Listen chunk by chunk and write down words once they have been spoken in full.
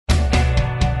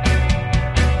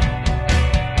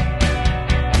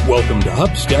Welcome to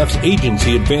Hubstaff's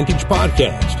Agency Advantage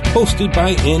podcast, hosted by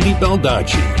Andy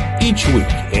Baldacci. Each week,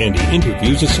 Andy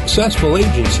interviews a successful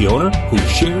agency owner who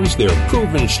shares their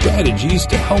proven strategies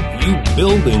to help you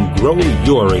build and grow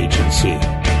your agency.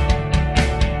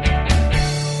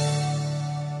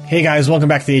 Hey guys, welcome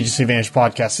back to the Agency Advantage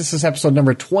podcast. This is episode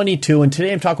number 22, and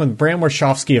today I'm talking with Bram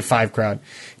Warshafsky of 5Crowd.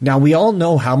 Now, we all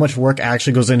know how much work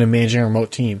actually goes into managing a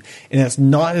remote team, and it's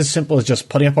not as simple as just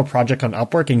putting up a project on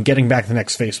Upwork and getting back the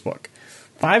next Facebook.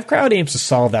 5Crowd aims to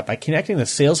solve that by connecting the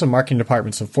sales and marketing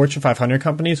departments of Fortune 500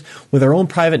 companies with their own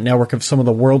private network of some of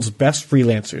the world's best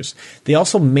freelancers. They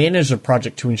also manage the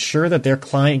project to ensure that their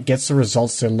client gets the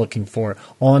results they're looking for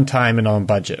on time and on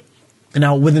budget.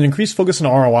 Now, with an increased focus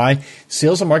on ROI,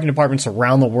 sales and marketing departments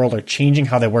around the world are changing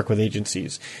how they work with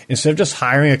agencies. Instead of just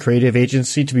hiring a creative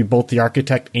agency to be both the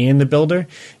architect and the builder,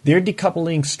 they're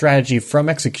decoupling strategy from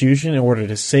execution in order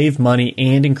to save money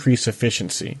and increase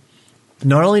efficiency.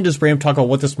 Not only does Bram talk about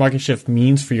what this market shift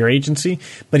means for your agency,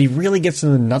 but he really gets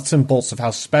into the nuts and bolts of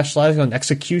how specializing on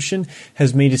execution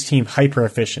has made his team hyper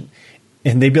efficient.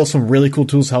 And they built some really cool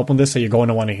tools to help with this that you're going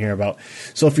to want to hear about.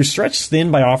 So if you're stretched thin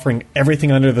by offering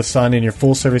everything under the sun in your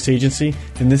full service agency,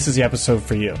 then this is the episode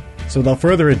for you. So without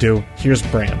further ado, here's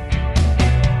Bram.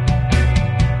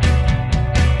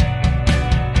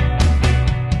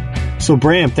 So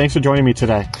Bram, thanks for joining me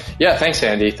today. Yeah, thanks,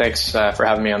 Andy. Thanks for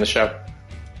having me on the show.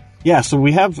 Yeah, so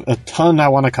we have a ton I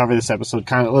want to cover this episode.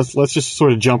 Let's just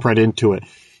sort of jump right into it.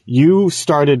 You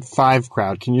started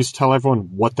 5Crowd. Can you just tell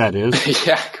everyone what that is?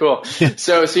 Yeah, cool.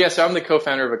 So I'm the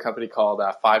co-founder of a company called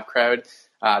 5Crowd.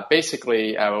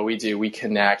 Basically, what we do, we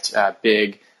connect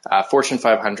big Fortune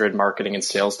 500 marketing and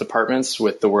sales departments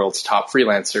with the world's top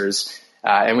freelancers,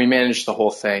 and we manage the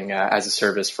whole thing as a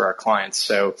service for our clients.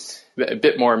 So a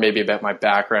bit more maybe about my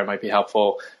background might be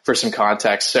helpful for some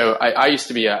context. So I used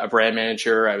to be a brand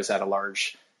manager. I was at a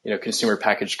large, consumer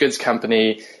packaged goods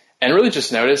company. And really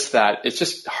just noticed that it's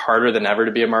just harder than ever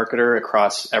to be a marketer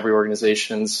across every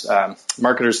organization's.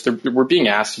 Marketers, we're being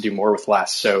asked to do more with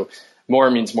less. So more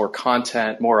means more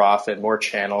content, more often, more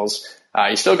channels.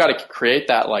 You still got to create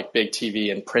that like big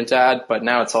TV and print ad, but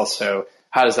now it's also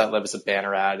how does that live as a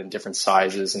banner ad in different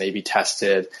sizes and A/B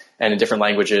tested and in different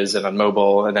languages and on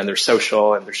mobile, and then there's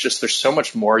social, and there's so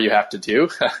much more you have to do.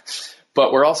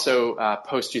 But we're also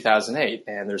post 2008,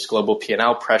 and there's global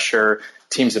P&L pressure.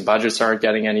 Teams and budgets aren't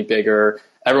getting any bigger.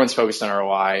 Everyone's focused on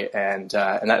ROI, and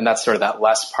that's sort of that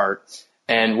less part.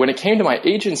 And when it came to my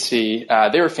agency,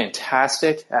 they were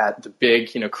fantastic at the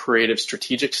big, creative,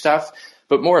 strategic stuff.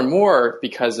 But more and more,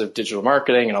 because of digital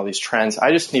marketing and all these trends,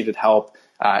 I just needed help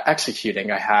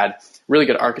executing. I had really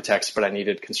good architects, but I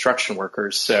needed construction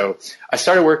workers. So I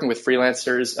started working with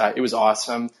freelancers. It was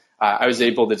awesome. I was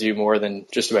able to do more than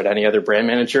just about any other brand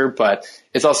manager, but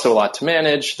it's also a lot to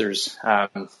manage. There's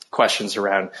questions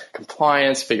around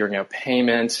compliance, figuring out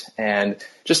payment, and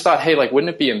just thought, hey, wouldn't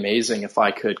it be amazing if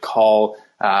I could call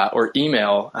or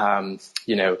email,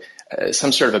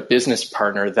 some sort of a business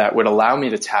partner that would allow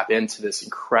me to tap into this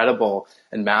incredible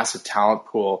and massive talent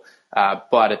pool,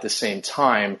 but at the same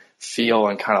time feel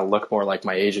and kind of look more like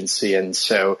my agency. And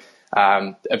so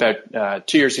about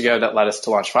 2 years ago, that led us to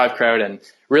launch 5Crowd, and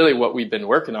really what we've been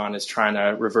working on is trying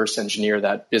to reverse engineer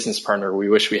that business partner we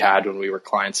wish we had when we were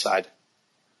client side.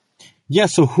 Yeah,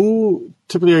 so who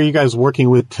typically are you guys working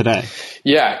with today?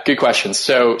 Yeah, good question.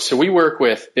 So we work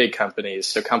with big companies,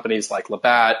 so companies like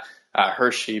Labatt,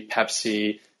 Hershey,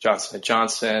 Pepsi, Johnson &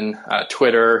 Johnson,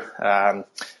 Twitter.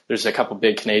 There's a couple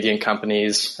big Canadian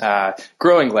companies,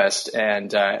 growing list,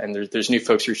 and there's new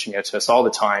folks reaching out to us all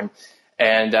the time.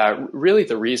 And really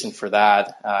the reason for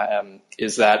that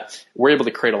is that we're able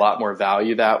to create a lot more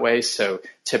value that way. So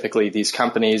typically these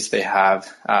companies, they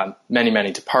have many,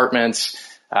 many departments.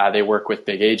 They work with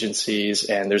big agencies,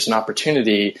 and there's an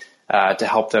opportunity to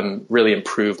help them really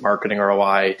improve marketing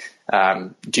ROI,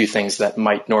 do things that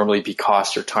might normally be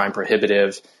cost or time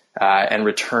prohibitive, and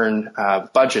return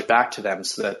budget back to them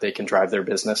so that they can drive their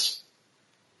business.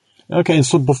 Okay, and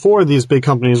so before these big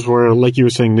companies were, like you were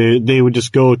saying, they would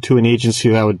just go to an agency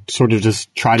that would sort of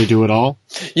just try to do it all?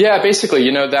 Yeah, basically,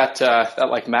 that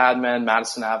like Mad Men,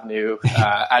 Madison Avenue,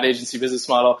 ad agency business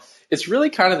model, it's really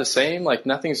kind of the same. Like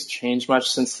nothing's changed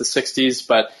much since the 60s,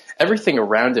 but everything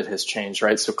around it has changed,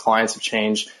 right? So clients have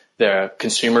changed, the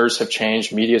consumers have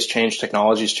changed, media's changed,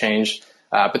 technology's changed.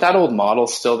 But that old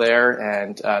model's still there,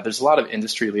 and there's a lot of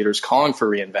industry leaders calling for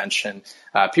reinvention.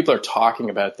 People are talking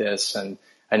about this, and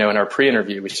I know in our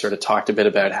pre-interview, we sort of talked a bit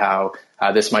about how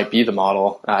this might be the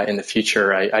model in the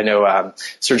future. I know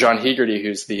Sir John Hegarty,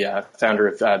 who's the founder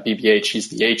of BBH, he's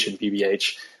the H in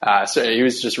BBH. So he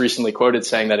was just recently quoted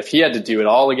saying that if he had to do it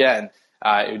all again,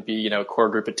 it would be, a core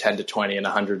group of 10 to 20 and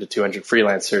 100 to 200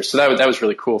 freelancers. So that was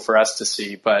really cool for us to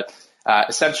see. But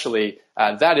essentially,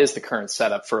 that is the current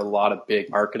setup for a lot of big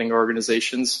marketing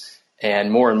organizations.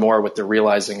 And more what they're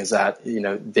realizing is that,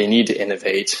 they need to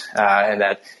innovate and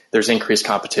that there's increased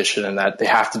competition and that they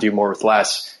have to do more with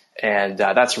less. And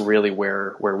that's really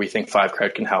where we think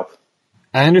 5Crowd can help.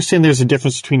 I understand there's a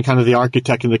difference between kind of the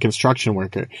architect and the construction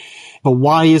worker, but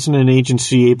why isn't an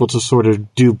agency able to sort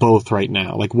of do both right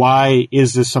now? Like, why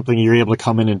is this something you're able to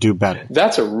come in and do better?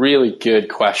 That's a really good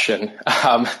question.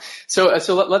 So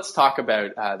let's talk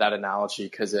about that analogy,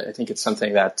 because I think it's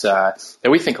something that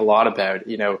we think a lot about.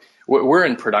 We're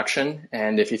in production,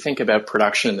 and if you think about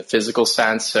production in the physical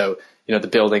sense, so the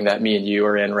building that me and you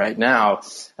are in right now,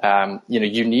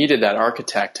 you needed that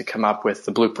architect to come up with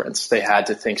the blueprints. They had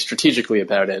to think strategically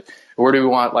about it. Where do we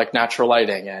want natural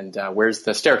lighting, and where's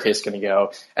the staircase going to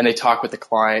go? And they talk with the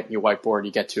client, you whiteboard,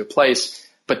 you get to a place.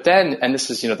 But then, and this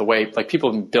is, the way,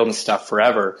 people have been building stuff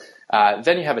forever.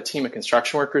 Then you have a team of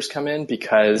construction workers come in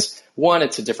because, one,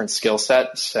 it's a different skill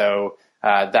set. So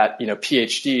that,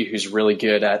 PhD who's really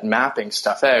good at mapping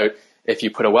stuff out, if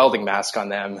you put a welding mask on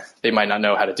them, they might not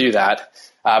know how to do that.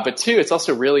 But two, it's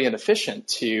also really inefficient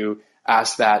to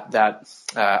ask that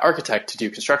architect to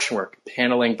do construction work,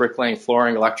 paneling, bricklaying,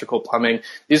 flooring, electrical, plumbing.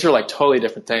 These are totally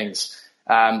different things.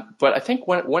 But I think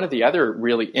one of the other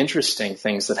really interesting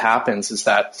things that happens is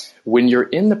that when you're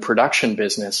in the production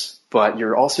business, but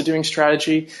you're also doing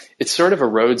strategy, it sort of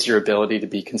erodes your ability to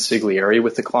be consigliere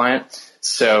with the client.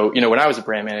 So, when I was a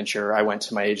brand manager, I went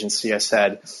to my agency. I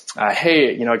said,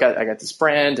 hey, I got this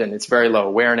brand and it's very low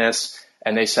awareness.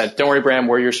 And they said, don't worry, Bram,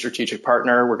 we're your strategic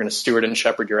partner. We're going to steward and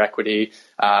shepherd your equity.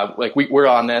 We're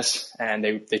on this. And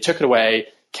they took it away,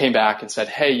 came back and said,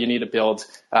 hey, you need to build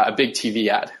a big TV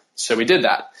ad. So we did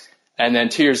that. And then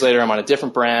 2 years later, I'm on a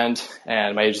different brand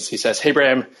and my agency says, hey,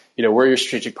 Bram, we're your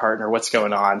strategic partner. What's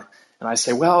going on? And I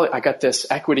say, well, I got this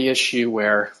equity issue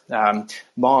where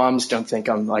moms don't think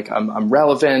I'm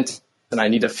relevant and I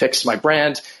need to fix my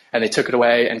brand. And they took it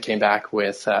away and came back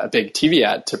with a big TV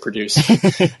ad to produce.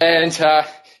 And,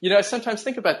 I sometimes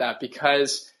think about that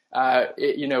because, the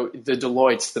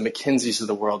Deloittes, the McKinseys of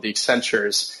the world, the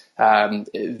Accentures,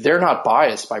 they're not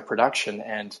biased by production.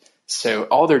 And so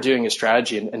all they're doing is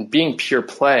strategy, and being pure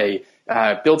play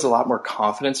builds a lot more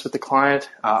confidence with the client.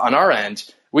 On our end,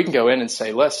 we can go in and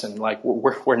say, listen,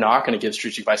 we're not going to give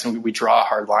strategic advice, and we draw a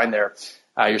hard line there.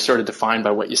 You're sort of defined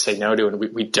by what you say no to, and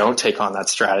we don't take on that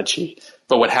strategy.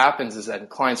 But what happens is that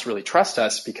clients really trust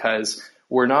us because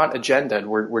we're not agendaed.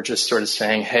 We're just sort of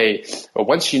saying, hey, well,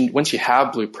 once you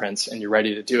have blueprints and you're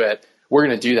ready to do it, we're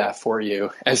going to do that for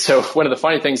you. And so one of the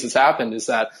funny things that's happened is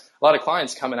that a lot of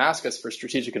clients come and ask us for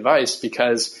strategic advice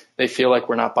because they feel like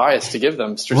we're not biased to give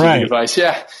them strategic advice.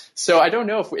 Yeah. So I don't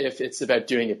know if it's about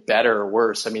doing it better or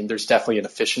worse. I mean, there's definitely an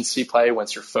efficiency play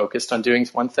once you're focused on doing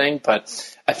one thing,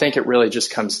 but I think it really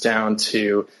just comes down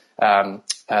to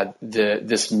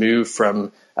this move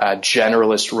from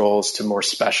generalist roles to more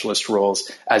specialist roles.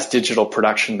 As digital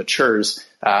production matures,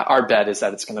 our bet is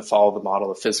that it's going to follow the model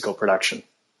of physical production.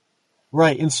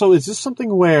 Right. And so is this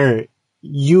something where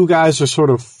you guys are sort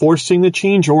of forcing the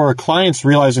change, or are clients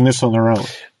realizing this on their own?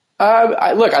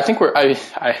 I think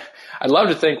I'd love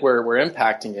to think we're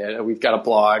impacting it. We've got a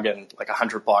blog and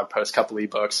 100 blog posts, couple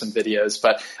ebooks and videos,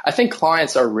 but I think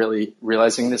clients are really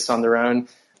realizing this on their own.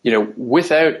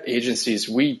 Without agencies,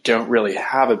 we don't really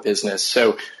have a business.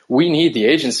 So we need the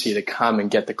agency to come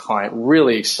and get the client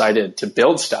really excited to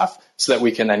build stuff so that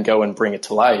we can then go and bring it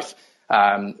to life.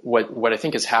 What I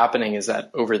think is happening is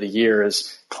that over the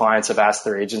years, clients have asked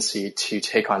their agency to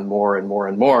take on more and more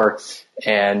and more.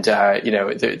 And,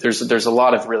 there's a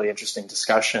lot of really interesting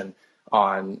discussion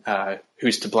on,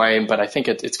 who's to blame, but I think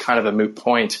it's kind of a moot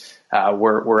point.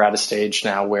 We're at a stage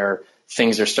now where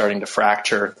things are starting to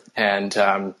fracture. And,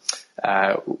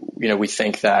 we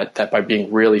think that by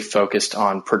being really focused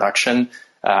on production,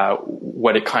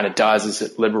 what it kind of does is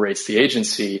it liberates the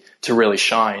agency to really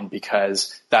shine,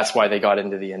 because that's why they got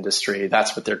into the industry.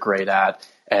 That's what they're great at.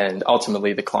 And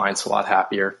ultimately the client's a lot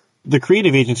happier. The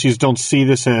creative agencies don't see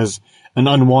this as an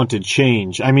unwanted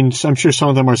change. I mean, I'm sure some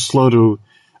of them are slow to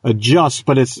adjust,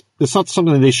 but it's not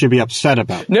something that they should be upset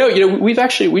about. No,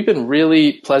 we've been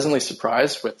really pleasantly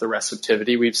surprised with the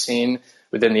receptivity we've seen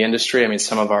within the industry. I mean,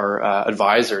 some of our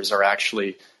advisors are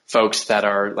actually folks that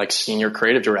are senior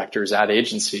creative directors at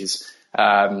agencies.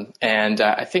 And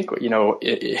I think,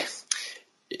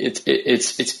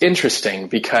 it's interesting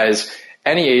because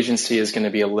any agency is going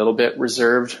to be a little bit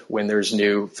reserved when there's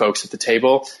new folks at the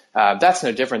table. That's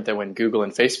no different than when Google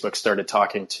and Facebook started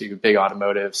talking to big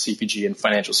automotive, CPG, and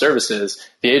financial services.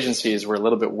 The agencies were a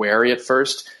little bit wary at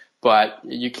first, but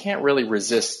you can't really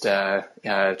resist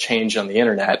change on the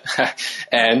internet.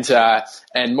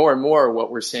 And more,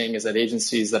 what we're seeing is that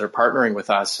agencies that are partnering with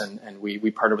us, and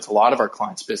we partner with a lot of our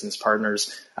clients' business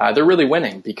partners, they're really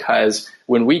winning, because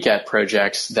when we get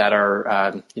projects that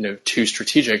are too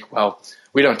strategic, well,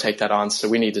 we don't take that on, so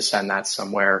we need to send that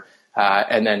somewhere.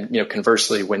 And then,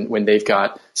 conversely, when they've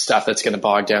got stuff that's going to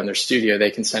bog down their studio,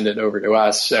 they can send it over to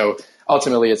us. So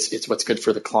ultimately, it's what's good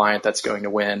for the client that's going to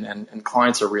win. And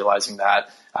clients are realizing that,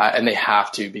 and they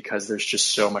have to, because there's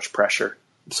just so much pressure.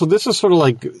 So this is sort of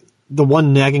like the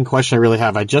one nagging question I really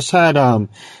have. I just had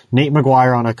Nate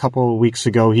McGuire on a couple of weeks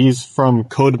ago. He's from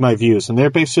Code My Views, and they're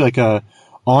basically like a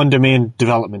on-demand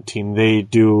development team. They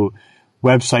do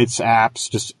websites, apps,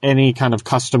 just any kind of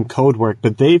custom code work,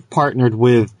 but they've partnered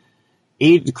with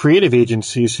creative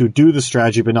agencies who do the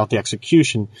strategy but not the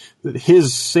execution.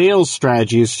 His sales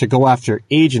strategy is to go after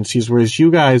agencies, whereas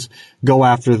you guys go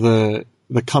after the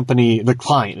company, the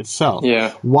client itself.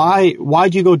 Yeah. Why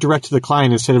do you go direct to the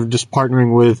client instead of just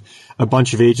partnering with a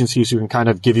bunch of agencies who can kind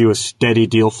of give you a steady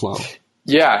deal flow?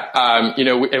 Yeah.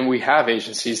 And we have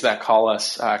agencies that call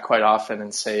us quite often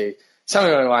and say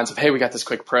something along the lines of, hey, we got this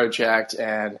quick project,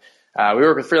 and we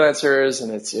work with freelancers,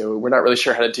 and we're not really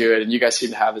sure how to do it, and you guys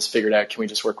seem to have this figured out. Can we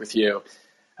just work with you?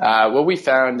 What we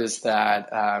found is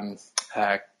that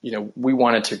we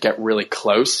wanted to get really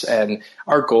close, and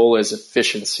our goal is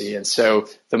efficiency. And so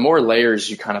the more layers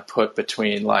you kind of put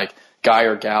between like guy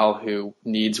or gal who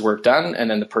needs work done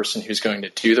and then the person who's going to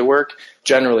do the work,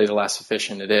 generally the less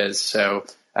efficient it is. So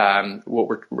what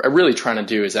we're really trying to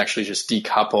do is actually just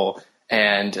decouple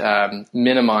and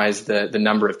minimize the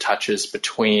number of touches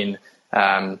between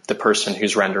the person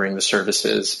who's rendering the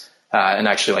services, and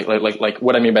actually like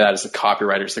what I mean by that is the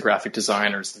copywriters, the graphic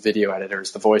designers, the video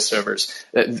editors, the voiceovers.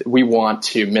 We want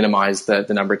to minimize the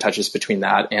number of touches between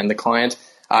that and the client.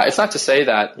 It's not to say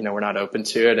that we're not open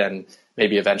to it, and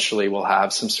maybe eventually we'll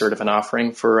have some sort of an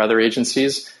offering for other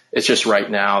agencies. It's just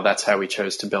right now that's how we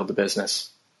chose to build the business.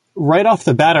 Right off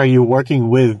the bat, are you working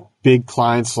with big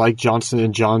clients like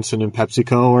Johnson & Johnson and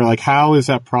PepsiCo, or like how is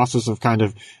that process of kind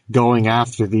of going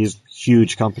after these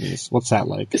huge companies? What's that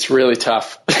like? It's really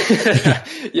tough.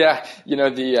 Yeah.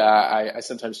 I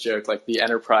sometimes joke, like the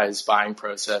enterprise buying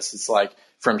process, it's like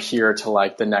from here to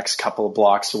like the next couple of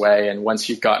blocks away. And once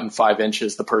you've gotten 5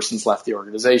 inches, the person's left the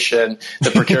organization.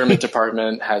 The procurement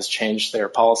department has changed their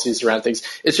policies around things.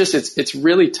 It's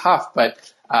really tough, but,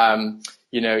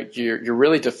 you're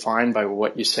really defined by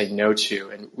what you say no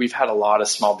to. And we've had a lot of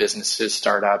small businesses,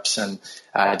 startups, and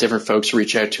different folks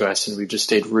reach out to us, and we've just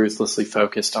stayed ruthlessly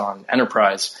focused on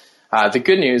enterprise. The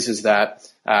good news is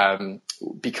that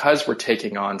because we're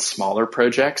taking on smaller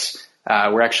projects,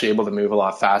 we're actually able to move a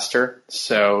lot faster.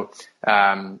 So,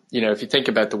 if you think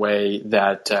about the way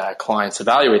that clients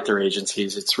evaluate their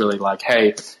agencies, it's really like,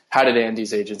 hey, how did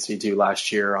Andy's agency do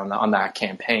last year on that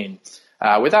campaign?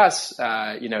 With us,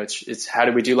 it's how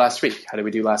did we do last week? How did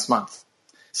we do last month?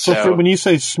 So when you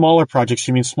say smaller projects,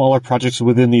 you mean smaller projects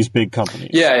within these big companies?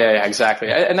 Yeah,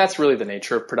 exactly. And that's really the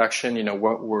nature of production.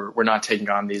 We're not taking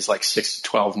on these like 6 to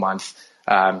 12 month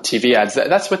TV ads.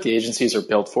 That's what the agencies are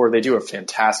built for. They do a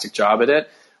fantastic job at it.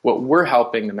 What we're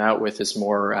helping them out with is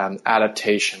more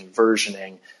adaptation,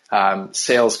 versioning,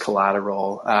 sales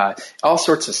collateral, all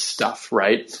sorts of stuff,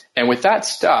 right? And with that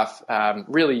stuff,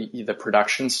 really the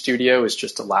production studio is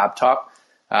just a laptop.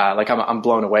 I'm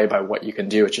blown away by what you can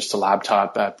do. It's just a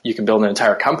laptop. You can build an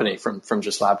entire company from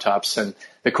just laptops. And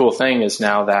the cool thing is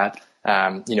now that,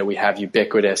 we have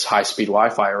ubiquitous high-speed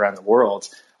Wi-Fi around the world.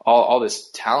 All this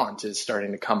talent is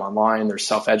starting to come online. They're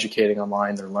self-educating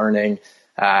online. They're learning.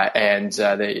 And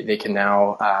they can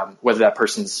now, whether that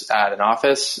person's at an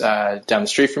office down the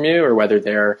street from you or whether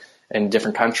they're in a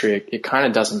different country, it kind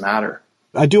of doesn't matter.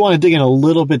 I do want to dig in a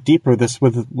little bit deeper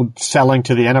with selling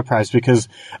to the enterprise, because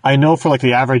I know for like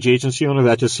the average agency owner,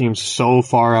 that just seems so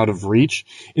far out of reach.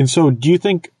 And so do you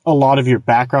think a lot of your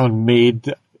background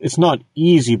it's not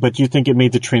easy, but do you think it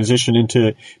made the transition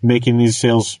into making these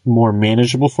sales more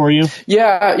manageable for you?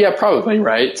 Yeah, probably,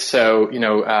 right? So,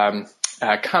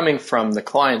 coming from the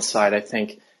client side, I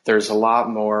think there's a lot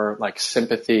more like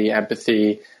sympathy,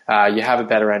 empathy. You have a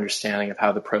better understanding of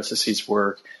how the processes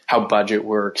work, how budget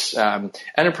works.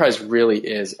 Enterprise really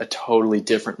is a totally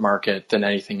different market than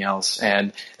anything else.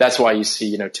 And that's why you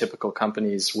see, typical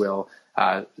companies will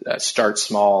start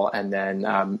small and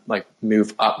then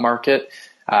move up market.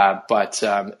 But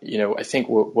I think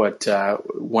what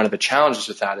one of the challenges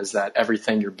with that is that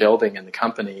everything you're building in the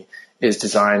company is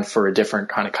designed for a different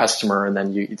kind of customer. And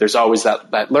then there's always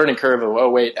that learning curve of, oh,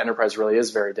 wait, enterprise really is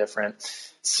very different.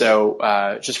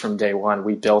 So just from day one,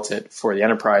 we built it for the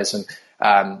enterprise. And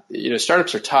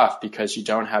Startups are tough because you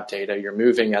don't have data, you're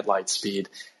moving at light speed,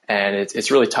 and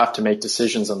it's really tough to make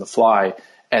decisions on the fly.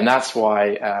 And that's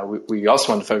why we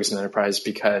also want to focus on enterprise,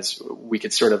 because we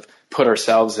could sort of put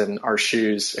ourselves in our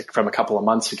shoes from a couple of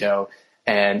months ago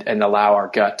and allow our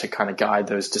gut to kind of guide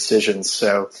those decisions.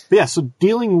 So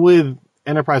dealing with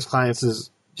enterprise clients is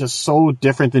just so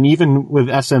different than even with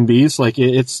SMBs. Like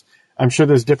I'm sure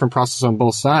there's different processes on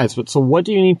both sides, but so what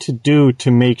do you need to do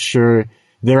to make sure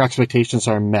their expectations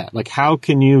are met? Like, how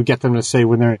can you get them to say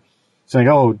when they're saying,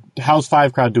 "Oh, how's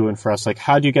FiveCrowd doing for us?" Like,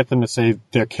 how do you get them to say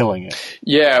they're killing it?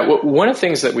 Yeah, well, one of the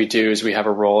things that we do is we have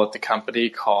a role at the company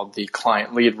called the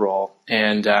client lead role,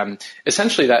 and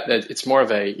essentially that it's more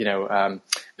of a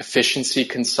efficiency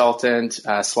consultant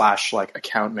slash like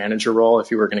account manager role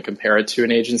if you were going to compare it to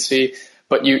an agency.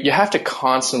 But you have to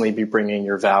constantly be bringing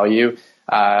your value.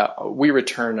 We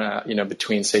return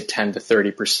between say 10 to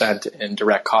 30% in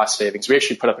direct cost savings. We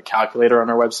actually put up a calculator on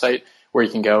our website where you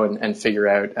can go and figure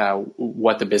out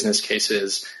what the business case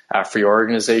is for your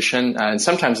organization. And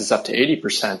sometimes it's up to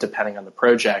 80% depending on the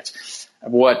project.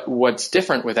 What's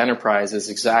different with enterprise is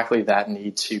exactly that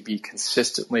need to be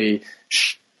consistently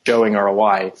showing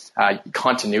ROI.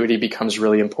 Continuity becomes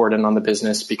really important on the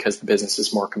business because the business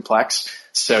is more complex.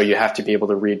 So you have to be able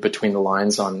to read between the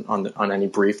lines on any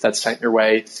brief that's sent your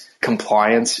way.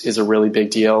 Compliance is a really big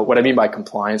deal. What I mean by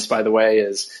compliance, by the way,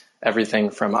 is everything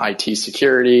from IT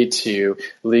security to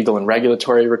legal and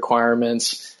regulatory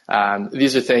requirements.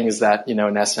 These are things that, an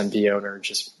SMB owner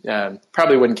just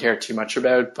probably wouldn't care too much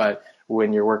about, but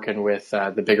when you're working with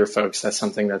the bigger folks, that's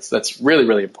something that's really,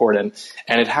 really important.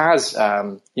 And it has,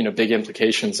 big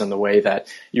implications in the way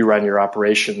that you run your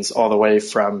operations, all the way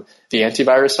from the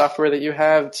antivirus software that you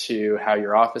have to how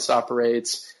your office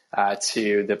operates,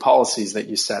 to the policies that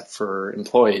you set for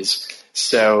employees.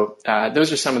 So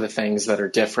those are some of the things that are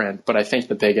different. But I think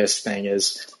the biggest thing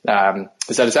is that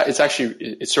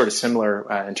it's sort of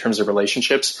similar in terms of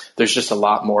relationships. There's just a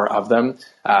lot more of them,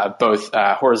 both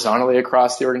horizontally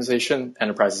across the organization.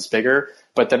 Enterprise is bigger,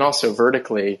 but then also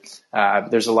vertically,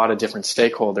 there's a lot of different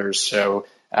stakeholders. So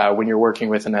when you're working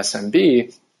with an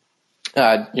SMB,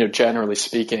 generally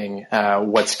speaking,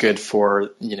 what's good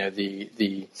for,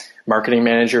 the marketing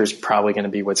manager is probably going to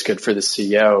be what's good for the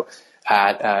CEO.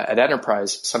 At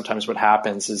enterprise, sometimes what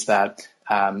happens is that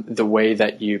the way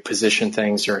that you position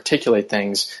things or articulate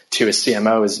things to a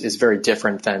CMO is very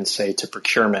different than, say, to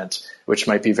procurement, which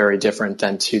might be very different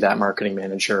than to that marketing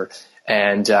manager.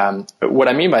 And what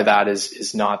I mean by that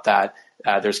is not that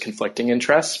there's conflicting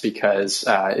interests, because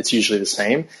it's usually the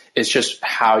same. It's just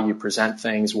how you present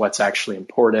things, what's actually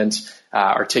important,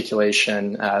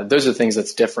 articulation. Those are things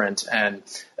that's different. And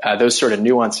those sort of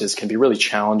nuances can be really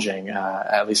challenging,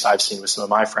 at least I've seen with some of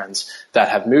my friends that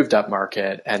have moved up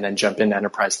market and then jump into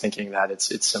enterprise thinking that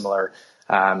it's similar,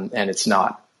 and it's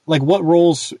not. Like, what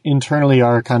roles internally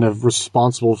are kind of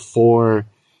responsible for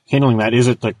handling that? Is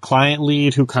it the client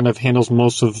lead who kind of handles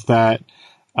most of that,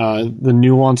 the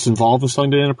nuance involved with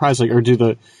selling to the enterprise? Like, or do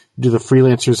the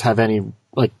freelancers have any,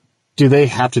 like, do they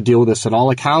have to deal with this at all?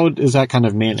 Like, how is that kind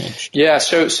of managed? Yeah,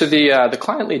 so the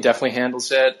client lead definitely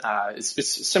handles it.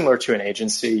 It's similar to an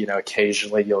agency.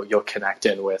 Occasionally you'll connect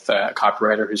in with a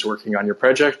copywriter who's working on your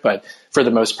project, but for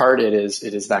the most part, it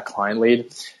is that client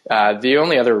lead. The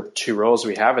only other two roles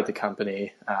we have at the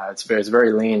company, it's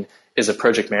very lean, is a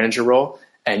project manager role.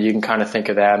 And you can kind of think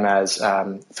of them as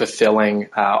fulfilling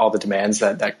all the demands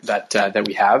that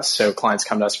we have. So clients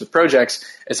come to us with projects.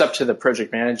 It's up to the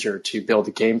project manager to build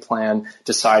a game plan,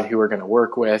 decide who we're going to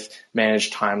work with,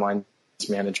 manage timelines,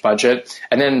 manage budget,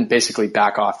 and then basically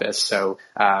back office. So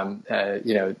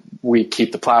we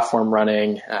keep the platform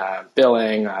running,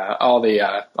 billing, all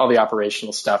the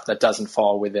operational stuff that doesn't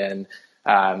fall within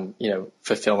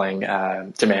fulfilling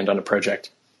demand on a project.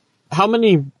 How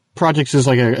many projects is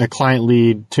like a client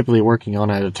lead typically working on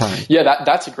at a time? Yeah,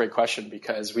 that's a great question,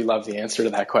 because we love the answer to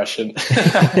that question.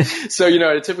 So,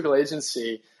 at a typical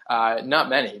agency, not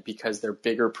many, because they're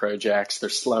bigger projects, they're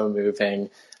slow moving,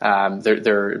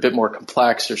 they're a bit more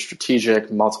complex, they're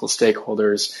strategic, multiple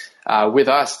stakeholders. With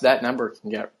us, that number can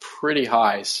get pretty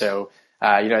high. So,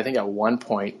 I think at one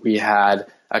point we had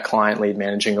a client lead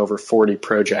managing over 40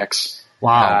 projects.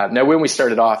 Wow. Now, when we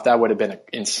started off, that would have been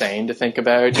insane to think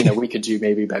about. We could do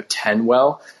maybe about 10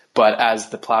 well, but as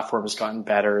the platform has gotten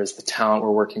better, as the talent we're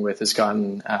working with has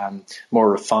gotten more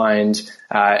refined,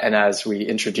 and as we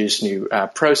introduce new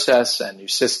process and new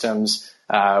systems,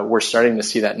 we're starting to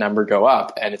see that number go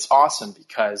up. And it's awesome,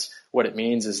 because what it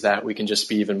means is that we can just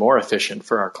be even more efficient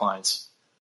for our clients.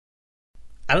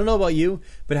 I don't know about you,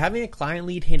 but having a client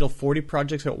lead handle 40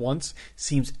 projects at once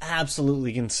seems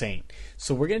absolutely insane.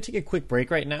 So we're going to take a quick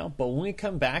break right now, but when we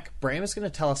come back, Bram is going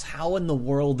to tell us how in the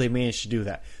world they managed to do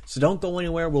that. So don't go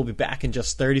anywhere. We'll be back in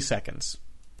just 30 seconds.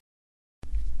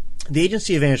 The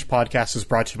Agency Advantage podcast is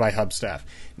brought to you by Hubstaff.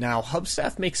 Now,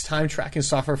 Hubstaff makes time tracking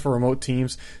software for remote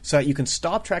teams so that you can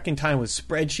stop tracking time with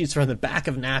spreadsheets or on the back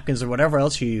of napkins or whatever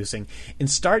else you're using and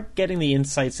start getting the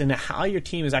insights into how your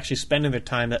team is actually spending their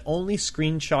time that only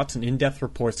screenshots and in-depth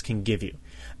reports can give you.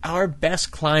 Our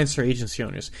best clients are agency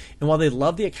owners, and while they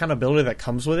love the accountability that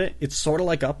comes with it, it's sort of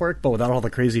like Upwork, but without all the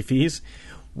crazy fees.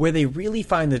 Where they really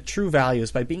find the true value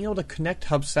is by being able to connect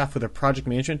Hubstaff with a project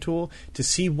management tool to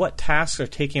see what tasks are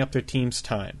taking up their team's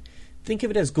time. Think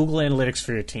of it as Google Analytics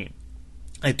for your team.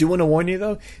 I do want to warn you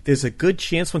though, there's a good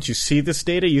chance once you see this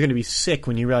data, you're going to be sick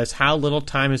when you realize how little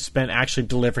time is spent actually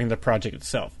delivering the project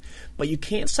itself. But you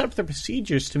can't set up the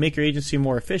procedures to make your agency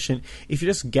more efficient if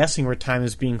you're just guessing where time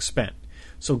is being spent.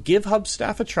 So give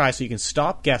Hubstaff a try so you can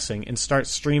stop guessing and start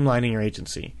streamlining your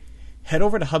agency. Head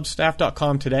over to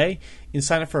hubstaff.com today and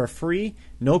sign up for a free,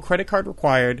 no credit card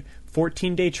required,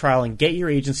 14-day trial and get your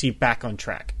agency back on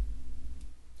track.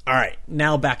 All right,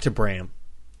 now back to Bram.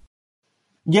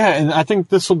 Yeah, and I think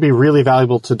this will be really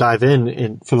valuable to dive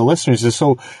in for the listeners.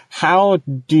 So how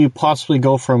do you possibly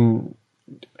go from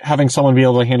having someone be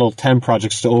able to handle 10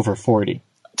 projects to over 40?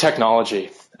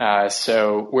 Technology.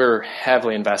 So we're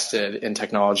heavily invested in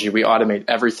technology. We automate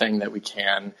everything that we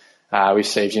can. We've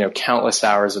saved, countless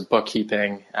hours of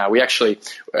bookkeeping.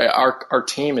 Our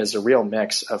team is a real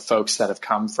mix of folks that have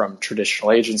come from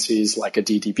traditional agencies like a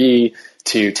DDB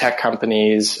to tech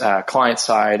companies, client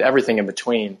side, everything in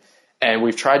between. And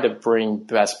we've tried to bring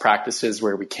best practices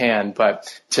where we can.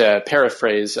 But to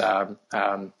paraphrase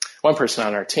one person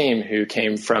on our team who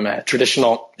came from a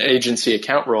traditional agency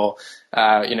account role,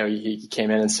 he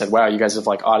came in and said, "Wow, you guys have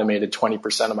automated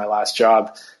 20% of my last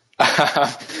job."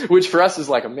 Which for us is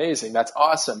amazing. That's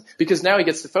awesome because now he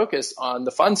gets to focus on the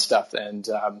fun stuff and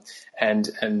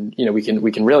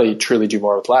we can really truly do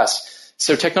more with less.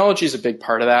 So technology is a big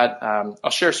part of that.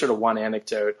 I'll share sort of one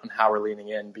anecdote on how we're leaning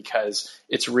in because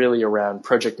it's really around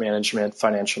project management,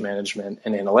 financial management,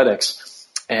 and analytics.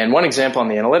 And one example on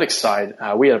the analytics side,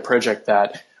 we had a project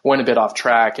that went a bit off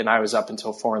track and I was up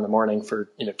until 4 a.m. for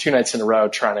 2 nights in a row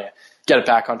trying to get it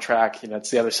back on track.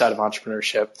 It's the other side of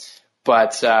entrepreneurship.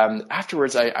 But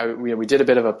afterwards, we did a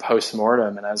bit of a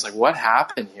post-mortem, and I was like, what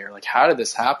happened here? How did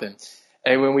this happen?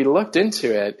 And when we looked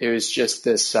into it, it was just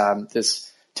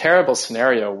this terrible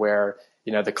scenario where,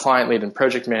 the client lead and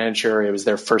project manager, it was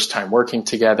their first time working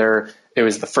together. It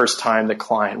was the first time the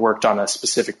client worked on a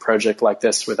specific project like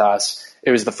this with us. It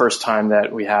was the first time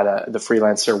that we had the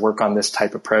freelancer work on this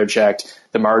type of project.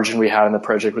 The margin we had on the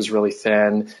project was really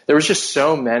thin. There was just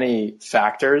so many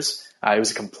factors. It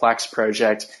was a complex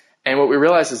project. And what we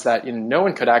realized is that no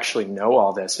one could actually know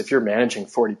all this. If you're managing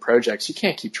 40 projects, you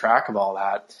can't keep track of all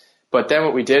that. But then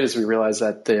what we did is we realized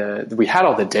that we had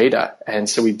all the data. And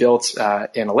so we built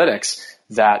analytics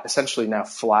that essentially now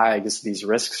flags these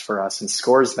risks for us and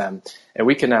scores them. And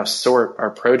we can now sort our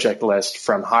project list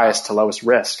from highest to lowest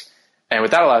risk. And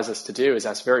what that allows us to do is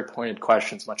ask very pointed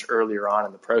questions much earlier on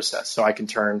in the process. So I can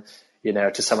turn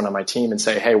to someone on my team and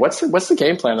say, hey, what's the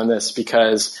game plan on this?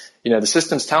 Because, the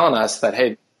system's telling us that,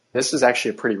 hey, this is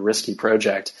actually a pretty risky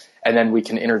project, and then we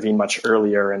can intervene much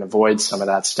earlier and avoid some of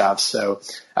that stuff. So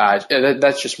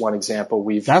that's just one example.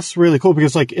 That's really cool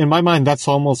because, in my mind, that's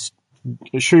almost.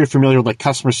 Sure, you're familiar with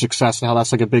customer success and how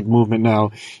that's a big movement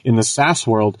now in the SaaS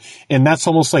world, and that's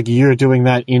almost like you're doing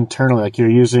that internally. You're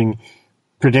using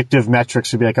predictive metrics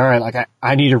to be all right,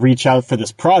 I need to reach out for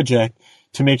this project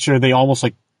to make sure they almost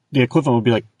the equivalent would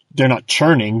be they're not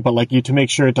churning, but to make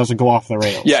sure it doesn't go off the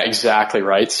rails. Yeah, exactly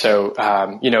right. So,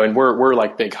 and we're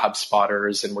big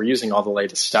HubSpotters and we're using all the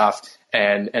latest stuff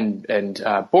and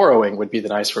borrowing would be the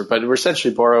nice word, but we're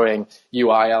essentially borrowing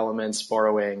UI elements,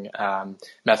 borrowing,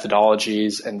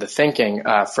 methodologies and the thinking,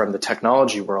 from the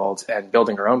technology world and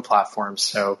building our own platforms.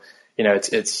 So,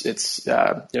 it's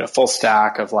full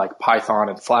stack of Python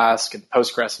and Flask and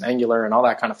Postgres and Angular and all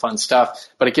that kind of fun stuff,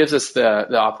 but it gives us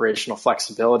the operational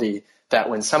flexibility that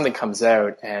when something comes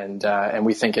out and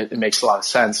we think it makes a lot of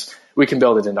sense, we can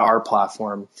build it into our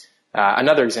platform.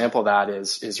 Another example of that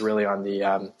is really on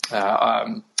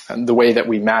the way that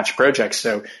we match projects.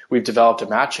 So we've developed a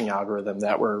matching algorithm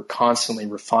that we're constantly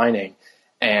refining.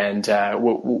 And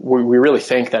we really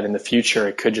think that in the future,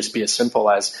 it could just be as simple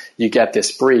as you get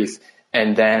this brief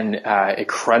and then it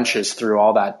crunches through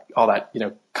all that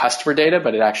customer data,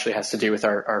 but it actually has to do with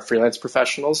our freelance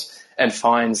professionals and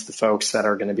finds the folks that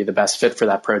are going to be the best fit for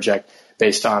that project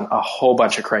based on a whole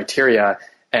bunch of criteria.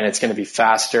 and it's going to be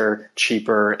faster,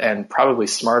 cheaper, and probably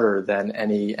smarter than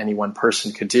any one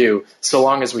person could do, so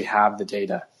long as we have the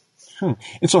data. And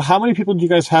so how many people do you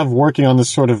guys have working on this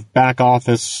sort of back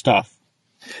office stuff?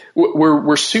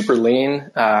 We're super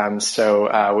lean. We have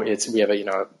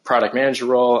a product manager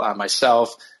role,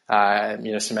 myself,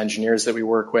 some engineers that we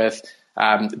work with.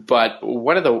 But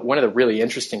one of the really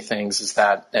interesting things is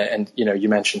that, and you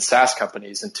mentioned SaaS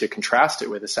companies, and to contrast it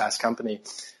with a SaaS company,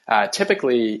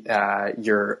 typically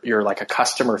you're like a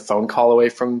customer phone call away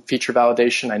from feature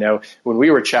validation. I know when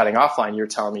we were chatting offline, you were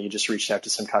telling me you just reached out to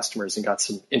some customers and got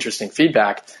some interesting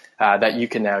feedback that you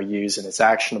can now use, and it's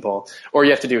actionable. Or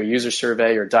you have to do a user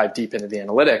survey or dive deep into the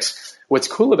analytics. What's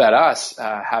cool about us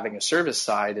having a service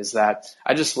side is that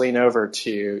I just lean over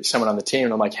to someone on the team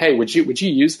and I'm like, hey, would you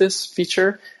use this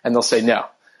feature? And they'll say no.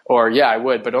 Or yeah, I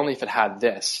would, but only if it had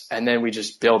this. And then we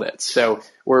just build it. So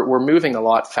we're moving a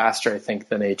lot faster, I think,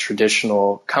 than a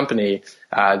traditional company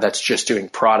that's just doing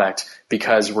product,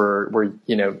 because we're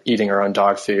eating our own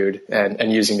dog food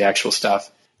and using the actual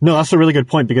stuff. No, that's a really good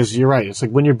point, because you're right. It's like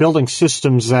when you're building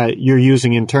systems that you're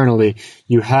using internally,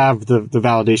 you have the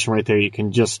validation right there. You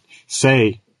can just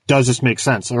say, does this make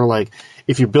sense? Or like,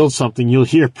 if you build something, you'll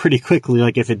hear pretty quickly,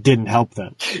 like if it didn't help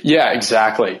them. Yeah,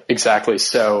 exactly.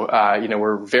 So,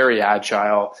 we're very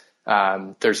agile.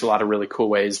 There's a lot of really cool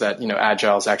ways that,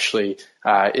 agile is actually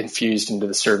infused into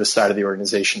the service side of the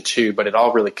organization too, but it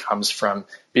all really comes from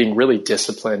being really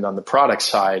disciplined on the product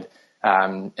side.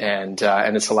 And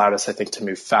it's allowed us, I think, to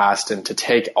move fast and to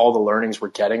take all the learnings we're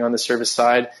getting on the service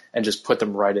side and just put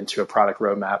them right into a product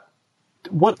roadmap.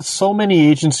 What so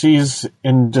many agencies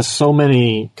and just so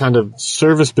many kind of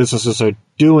service businesses are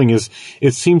doing is,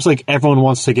 it seems like everyone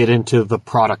wants to get into the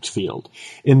product field.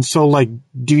 And so, like,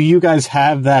 do you guys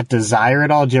have that desire at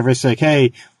all? Do you ever say, like,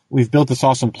 hey, we've built this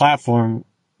awesome platform,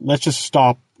 let's just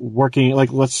stop working,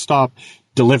 like, let's stop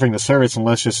delivering the service and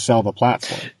let's just sell the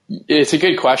platform? It's a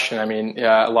good question. I mean,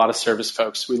 a lot of service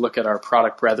folks, we look at our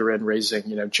product brethren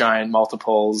raising, giant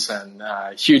multiples and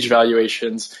huge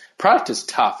valuations. Product is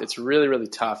tough. It's really, really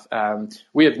tough.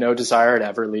 We have no desire to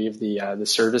ever leave the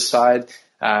service side,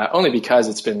 only because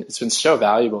it's been so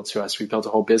valuable to us. We built a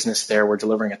whole business there. We're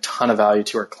delivering a ton of value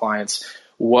to our clients.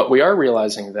 What we are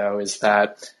realizing, though, is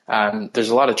that there's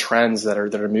a lot of trends that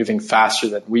are moving faster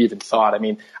than we even thought. I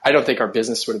mean, I don't think our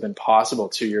business would have been possible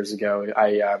 2 years ago.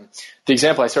 The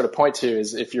example I sort of point to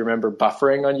is, if you remember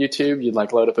buffering on YouTube, you'd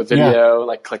like load up a video,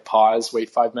 like click pause, wait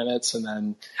 5 minutes, and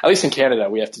then, at least in Canada,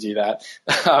 we have to do that.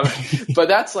 But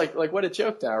that's like what a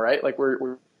joke now, right? Like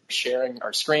we're sharing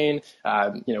our screen.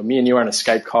 Me and you are on a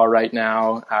Skype call right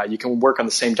now. You can work on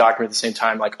the same document at the same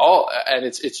time, and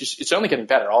it's only getting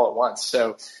better all at once.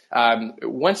 So,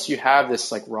 once you have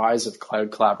this like rise of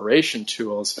cloud collaboration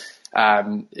tools,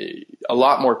 a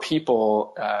lot more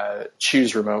people,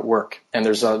 choose remote work. And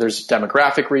there's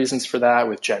demographic reasons for that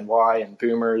with Gen Y and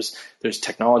boomers. There's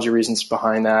technology reasons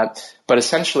behind that. But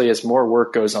essentially, as more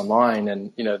work goes online,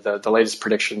 and, the latest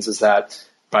predictions is that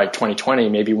by 2020,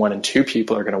 maybe 1 in 2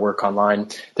 people are going to work online.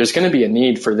 There's going to be a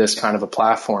need for this kind of a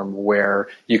platform where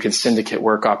you can syndicate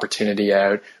work opportunity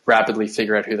out, rapidly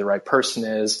figure out who the right person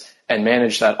is, and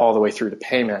manage that all the way through to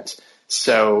payment.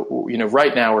 So,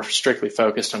 right now we're strictly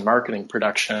focused on marketing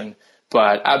production,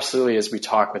 but absolutely, as we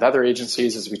talk with other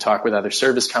agencies, as we talk with other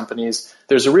service companies,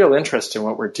 there's a real interest in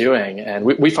what we're doing. And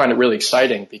we find it really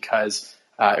exciting, because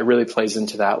it really plays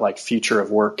into that like future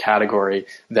of work category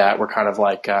that we're kind of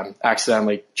like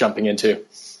accidentally jumping into.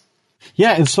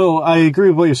 Yeah, and so I agree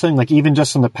with what you're saying. Like, even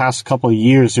just in the past couple of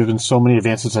years, there have been so many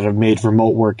advances that have made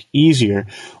remote work easier.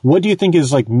 What do you think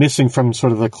is like missing from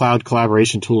sort of the cloud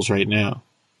collaboration tools right now?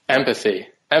 Empathy.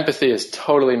 Empathy is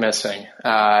totally missing.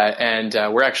 And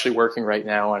we're actually working right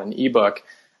now on an ebook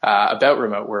about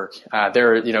remote work.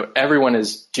 Everyone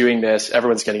is doing this.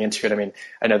 Everyone's getting into it. I mean,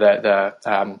 I know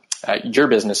that your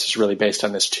business is really based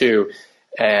on this too.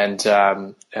 And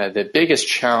the biggest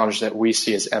challenge that we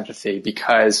see is empathy,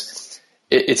 because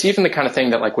it's even the kind of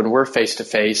thing that, like, when we're face to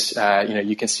face,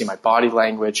 you can see my body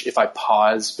language. If I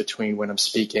pause between when I'm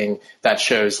speaking, that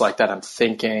shows like that I'm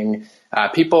thinking.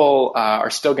 People are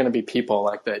still going to be people.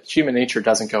 Like, the human nature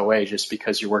doesn't go away just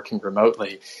because you're working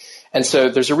remotely. And so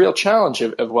there's a real challenge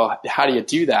of, well, how do you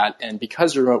do that? And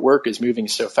because remote work is moving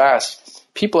so fast,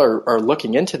 people are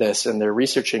looking into this and they're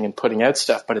researching and putting out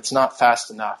stuff, but it's not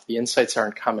fast enough. The insights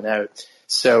aren't coming out.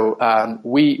 So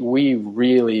we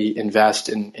really invest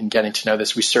in getting to know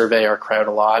this. We survey our crowd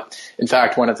a lot. In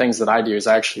fact, one of the things that I do is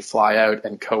I actually fly out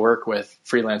and co-work with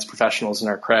freelance professionals in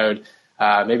our crowd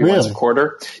maybe once a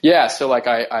quarter. Yeah. So like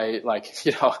I like,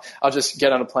 I'll just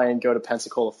get on a plane, go to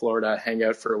Pensacola, Florida, hang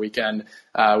out for a weekend,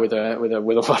 with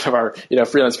one of our,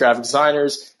 freelance graphic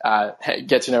designers,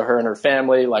 get to know her and her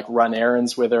family, like run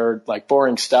errands with her, like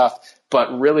boring stuff,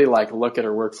 but really like look at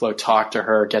her workflow, talk to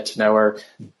her, get to know her.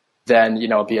 Then,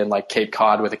 I'll be in like Cape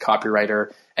Cod with a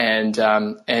copywriter. And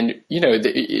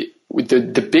the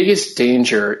biggest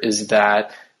danger is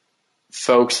that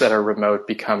folks that are remote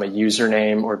become a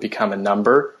username or become a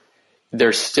number.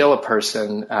 There's still a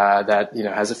person that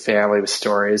has a family with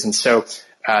stories. And so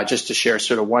just to share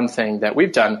sort of one thing that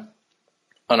we've done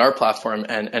on our platform,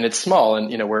 and it's small,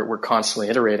 and we're constantly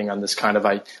iterating on this kind of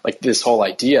like this whole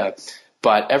idea.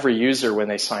 But every user, when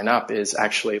they sign up, is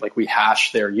actually like we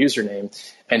hash their username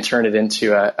and turn it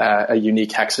into a unique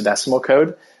hexadecimal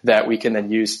code that we can then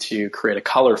use to create a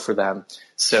color for them,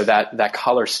 so that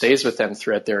color stays with them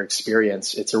throughout their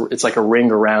experience. It's like a ring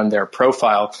around their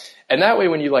profile, and that way,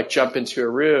 when you like jump into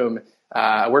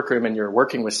a workroom, and you're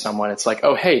working with someone, it's like,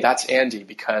 oh, hey, that's Andy,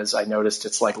 because I noticed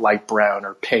it's like light brown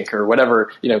or pink or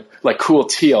whatever, like cool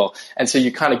teal, and so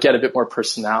you kind of get a bit more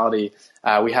personality.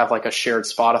 We have like a shared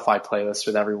Spotify playlist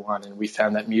with everyone, and we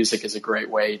found that music is a great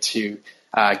way to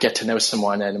get to know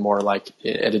someone at a more like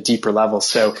at a deeper level.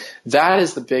 So that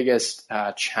is the biggest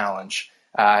challenge,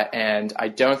 and I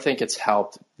don't think it's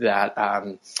helped that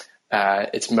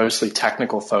it's mostly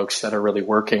technical folks that are really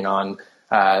working on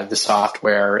the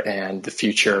software and the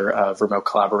future of remote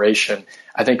collaboration.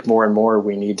 I think more and more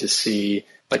we need to see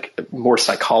like more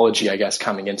psychology, I guess,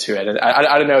 coming into it. And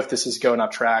I don't know if this is going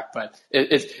off track, but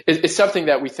it's something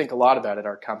that we think a lot about at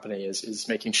our company is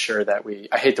making sure that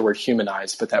I hate the word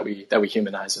humanize, but that we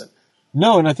humanize it.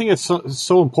 No, and I think it's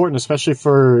so important, especially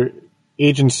for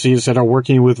agencies that are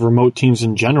working with remote teams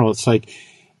in general. It's like,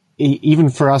 even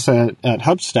for us at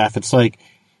Hubstaff, it's like,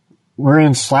 we're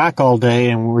in Slack all day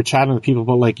and we're chatting with people,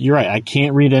 but like, you're right, I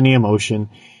can't read any emotion.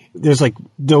 There's like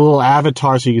the little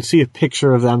avatar, so you can see a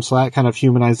picture of them, so that kind of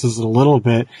humanizes it a little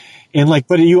bit. And like,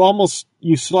 but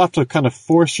you still have to kind of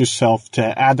force yourself to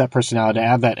add that personality, to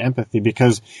add that empathy,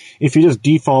 because if you just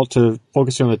default to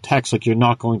focusing on the text, like, you're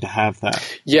not going to have that.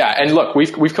 Yeah. And look,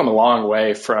 we've come a long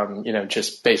way from,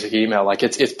 just basic email. Like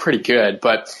it's pretty good,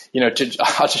 but,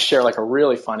 I'll just share like a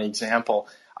really funny example.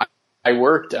 I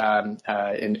worked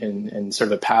in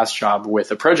sort of a past job with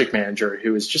a project manager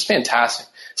who was just fantastic.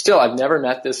 Still, I've never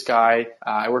met this guy.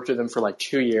 I worked with him for like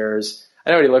 2 years. I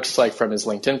know what he looks like from his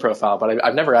LinkedIn profile, but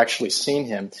I've never actually seen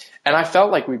him. And I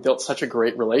felt like we built such a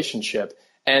great relationship.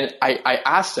 And I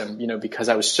asked him, because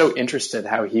I was so interested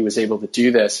how he was able to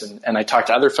do this. And I talked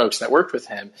to other folks that worked with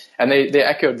him, and they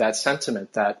echoed that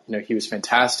sentiment that, he was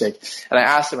fantastic. And I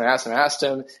asked him,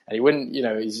 and he wouldn't, he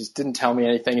just didn't tell me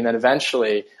anything. And then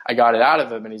eventually I got it out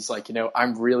of him, and he's like,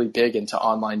 I'm really big into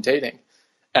online dating.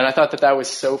 And I thought that was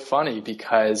so funny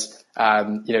because,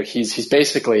 he's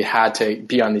basically had to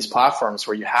be on these platforms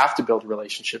where you have to build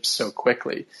relationships so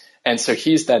quickly. And so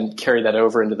he's then carried that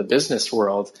over into the business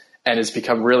world and has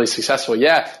become really successful.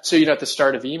 Yeah. So, at the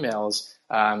start of emails,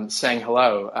 saying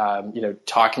hello,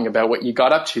 talking about what you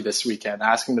got up to this weekend,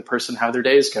 asking the person how their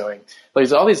day is going. Like,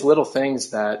 there's all these little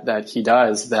things that he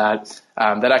does that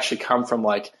actually come from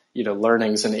like,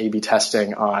 learnings and A/B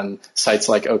testing on sites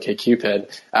like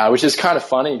OkCupid, which is kind of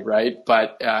funny, right?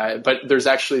 But there's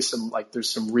actually there's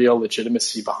some real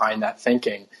legitimacy behind that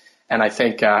thinking. And I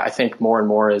think more and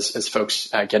more as folks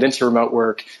get into remote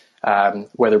work,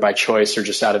 whether by choice or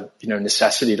just out of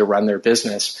necessity to run their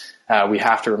business, we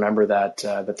have to remember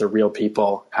that they're real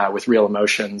people with real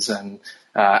emotions and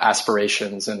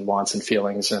aspirations and wants and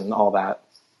feelings and all that.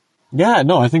 Yeah,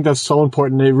 no, I think that's so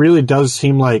important. It really does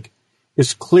seem like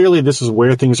it's clearly this is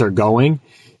where things are going,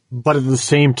 but at the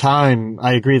same time,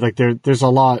 I agree. Like there's a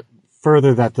lot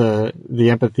further that the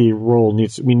empathy role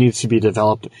needs to be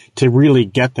developed to really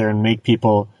get there and make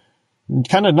people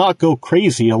kind of not go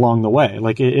crazy along the way.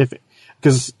 Like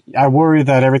because I worry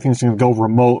that everything's going to go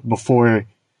remote before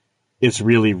it's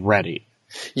really ready.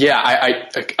 Yeah,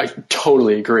 I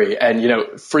totally agree.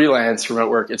 And, freelance remote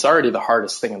work, it's already the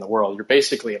hardest thing in the world. You're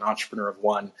basically an entrepreneur of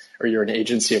one, or you're an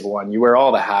agency of one. You wear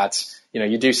all the hats.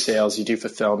 You do sales, you do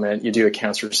fulfillment, you do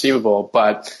accounts receivable,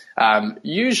 but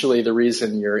usually the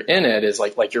reason you're in it is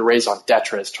like you're raised on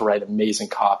detritus to write amazing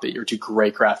copy or do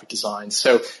great graphic design.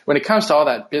 So when it comes to all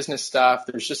that business stuff,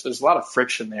 there's a lot of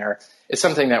friction there. It's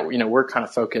something that we're kind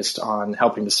of focused on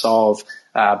helping to solve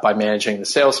by managing the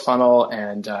sales funnel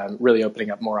and really opening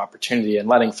up more opportunity and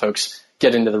letting folks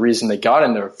get into the reason they got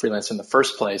into freelance in the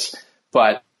first place.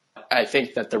 But I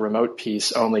think that the remote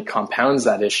piece only compounds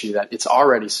that issue, that it's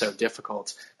already so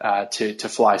difficult to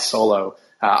fly solo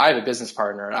I have a business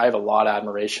partner, and I have a lot of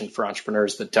admiration for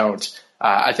entrepreneurs that don't.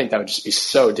 I think that would just be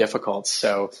so difficult.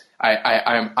 So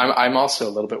I'm also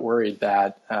a little bit worried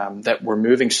that that we're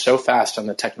moving so fast on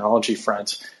the technology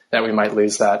front that we might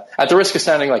lose that, at the risk of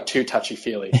sounding like too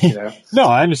touchy-feely, you know? No,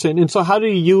 I understand. And so how do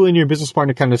you and your business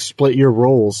partner kind of split your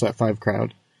roles at Five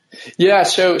Crowd? Yeah,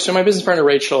 so my business partner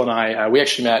Rachel and I, we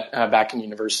actually met back in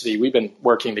university. We've been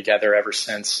working together ever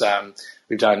since.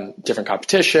 We've done different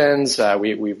competitions.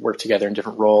 We've worked together in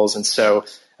different roles, and so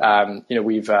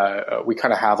we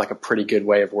kind of have like a pretty good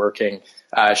way of working.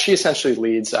 She essentially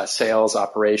leads sales,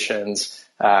 operations,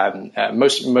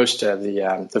 most of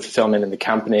the fulfillment in the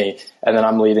company, and then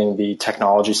I'm leading the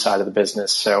technology side of the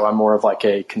business. So I'm more of like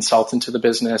a consultant to the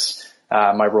business.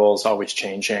 My role is always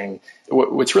changing.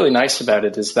 What's really nice about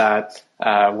it is that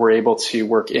we're able to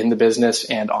work in the business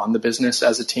and on the business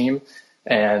as a team.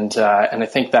 And I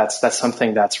think that's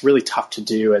something that's really tough to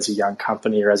do as a young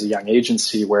company or as a young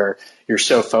agency, where you're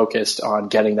so focused on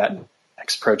getting that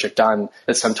next project done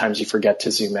that sometimes you forget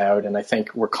to zoom out. And I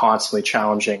think we're constantly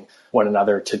challenging one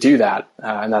another to do that.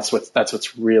 And that's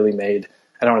what's really made,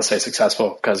 I don't want to say successful,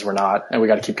 because we're not, and we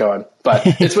got to keep going, but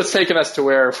it's what's taken us to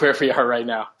where we are right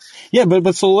now. Yeah,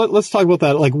 but so let's talk about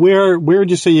that. Like, where would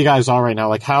you say you guys are right now?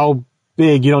 Like, how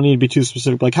big? You don't need to be too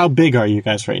specific. Like, how big are you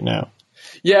guys right now?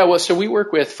 Yeah, well, so we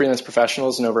work with freelance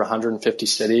professionals in over 150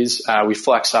 cities. We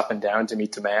flex up and down to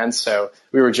meet demand. So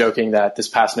we were joking that this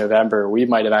past November, we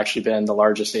might have actually been the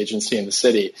largest agency in the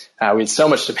city. We had so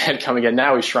much demand coming in.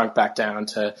 Now we shrunk back down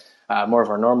to more of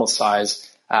our normal size.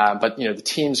 But the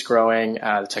team's growing,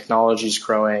 the technology's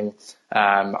growing,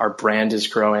 our brand is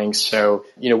growing. So,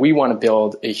 we want to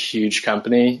build a huge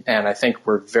company, and I think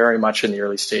we're very much in the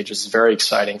early stages. It's very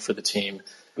exciting for the team.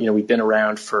 We've been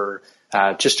around for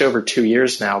just over 2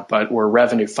 years now, but we're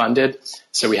revenue funded,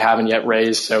 so we haven't yet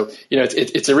raised. So,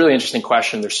 it's a really interesting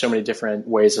question. There's so many different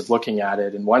ways of looking at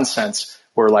it. In one sense,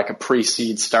 we're like a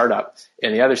pre-seed startup.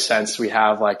 In the other sense, we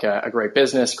have like a great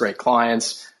business, great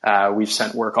clients. We've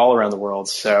sent work all around the world.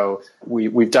 So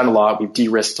we've done a lot. We've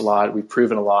de-risked a lot. We've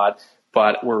proven a lot,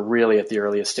 but we're really at the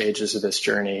earliest stages of this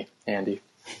journey, Andy.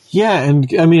 Yeah. And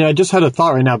I mean, I just had a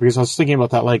thought right now because I was thinking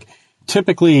about that. Like,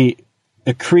 typically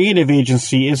a creative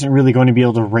agency isn't really going to be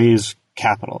able to raise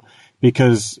capital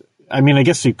because, I mean, I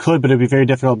guess you could, but it'd be very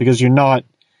difficult because you're not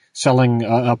selling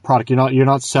a product. You're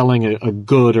not selling a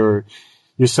good, or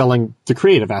you're selling the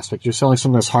creative aspect. You're selling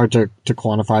something that's hard to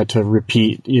quantify, to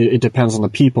repeat. It depends on the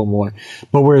people more.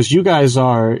 But whereas you guys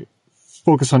are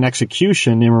focused on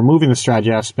execution and removing the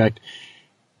strategy aspect,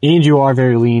 and you are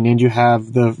very lean, and you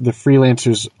have the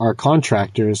freelancers are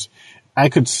contractors, I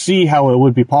could see how it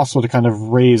would be possible to kind of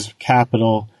raise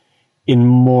capital in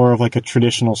more of like a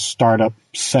traditional startup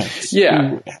sense.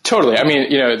 Yeah, totally. I mean,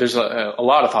 there's a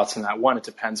lot of thoughts on that. One, it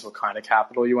depends what kind of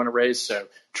capital you want to raise. So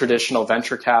traditional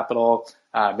venture capital,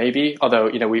 maybe, although,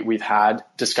 we've had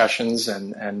discussions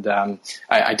and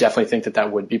I definitely think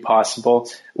that would be possible.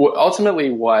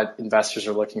 Ultimately, what investors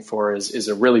are looking for is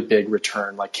a really big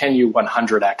return. Like, can you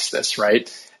 100x this, right?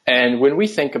 And when we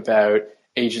think about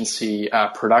agency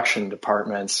production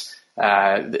departments,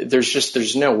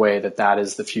 there's no way that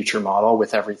is the future model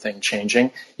with everything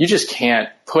changing. You just can't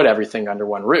put everything under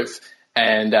one roof.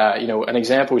 And, an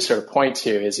example we sort of point to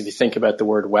is if you think about the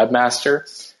word webmaster,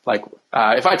 like,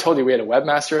 if I told you we had a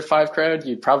webmaster at Five Crowd,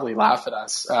 you'd probably laugh at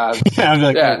us. I'm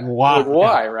like, wow. Like,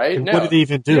 why, right? No, what did he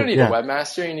even do? You don't need a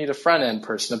webmaster. You need a front end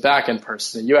person, a back end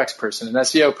person, a UX person, an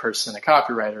SEO person, a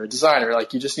copywriter, a designer.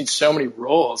 Like, you just need so many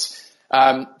roles.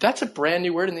 That's a brand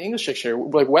new word in the English dictionary.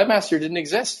 Like, webmaster didn't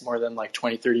exist more than like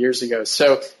 20, 30 years ago.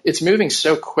 So it's moving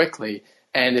so quickly.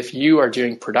 And if you are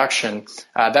doing production,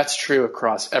 that's true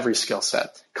across every skill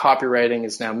set. Copywriting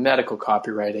is now medical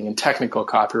copywriting and technical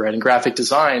copywriting, graphic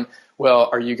design. Well,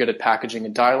 are you good at packaging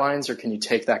and dye lines, or can you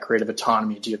take that creative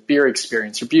autonomy? Do you have beer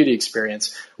experience or beauty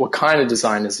experience? What kind of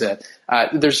design is it?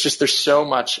 There's so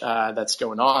much that's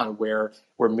going on where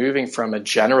we're moving from a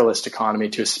generalist economy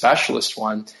to a specialist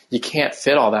one. You can't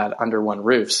fit all that under one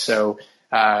roof. So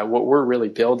what we're really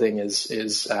building is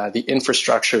the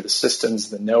infrastructure, the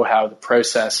systems, the know-how, the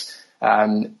process,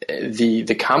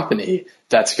 the company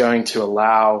that's going to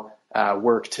allow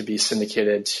work to be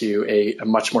syndicated to a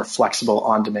much more flexible,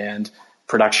 on-demand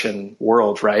production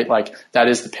world, right? Like, that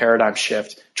is the paradigm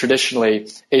shift. Traditionally,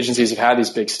 agencies have had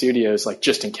these big studios, like,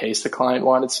 just in case the client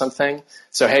wanted something.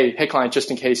 So, hey, client, just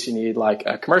in case you need like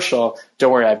a commercial,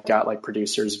 don't worry, I've got like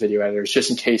producers, video editors. Just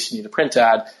in case you need a print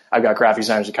ad, I've got graphic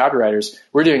designers and copywriters.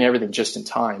 We're doing everything just in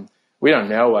time. We don't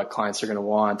know what clients are going to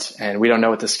want, and we don't know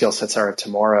what the skill sets are of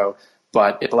tomorrow,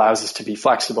 but it allows us to be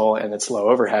flexible, and it's low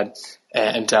overhead.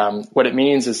 And what it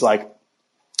means is, like,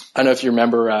 I don't know if you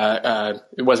remember,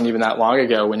 it wasn't even that long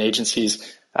ago when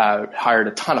agencies hired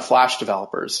a ton of Flash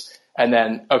developers. And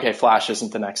then, okay, Flash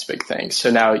isn't the next big thing.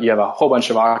 So now you have a whole bunch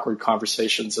of awkward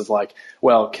conversations of like,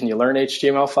 well, can you learn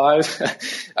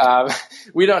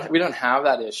HTML5? We don't have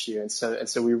that issue. And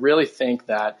so we really think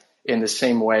that in the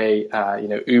same way,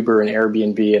 Uber and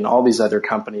Airbnb and all these other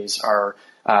companies are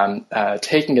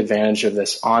taking advantage of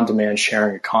this on-demand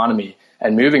sharing economy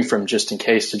and moving from just in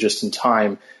case to just in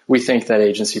time, we think that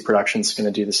agency production is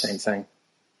going to do the same thing.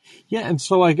 Yeah, and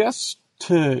so I guess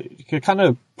to kind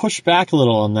of push back a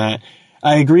little on that,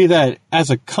 I agree that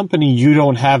as a company you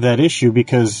don't have that issue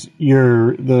because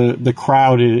the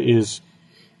crowd is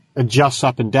adjusts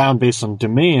up and down based on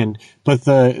demand, but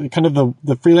the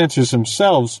freelancers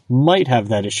themselves might have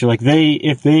that issue. Like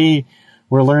if they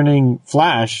were learning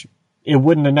Flash, it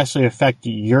wouldn't necessarily affect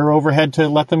your overhead to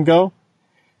let them go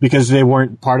because they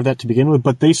weren't part of that to begin with,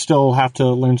 but they still have to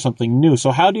learn something new. So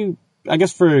how do you, I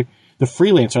guess for the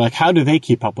freelancer, like how do they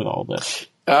keep up with all this?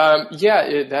 It's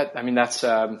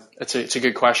a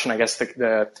good question. I guess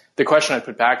the question I'd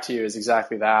put back to you is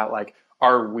exactly that. Like,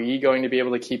 are we going to be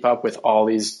able to keep up with all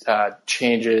these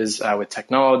changes with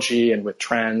technology and with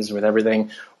trends and with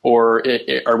everything, or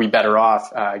are we better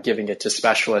off giving it to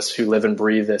specialists who live and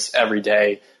breathe this every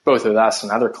day, both with us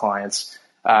and other clients?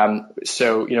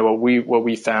 What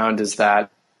we found is that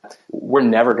we're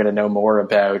never going to know more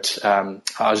about,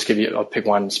 I'll pick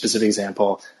one specific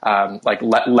example, like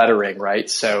lettering, right?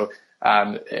 So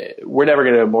we're never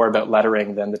going to know more about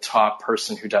lettering than the top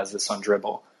person who does this on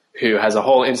Dribbble, who has a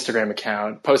whole Instagram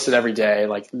account, posts it every day,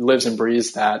 like lives and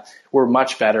breathes that. We're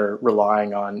much better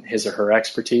relying on his or her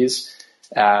expertise.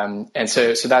 So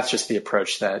that's just the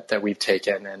approach that we've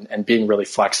taken, and being really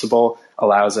flexible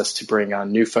allows us to bring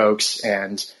on new folks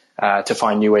and to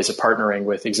find new ways of partnering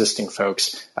with existing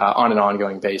folks on an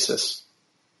ongoing basis.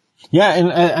 Yeah,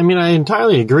 and I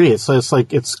entirely agree.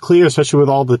 It's clear, especially with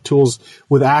all the tools,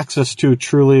 with access to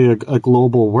truly a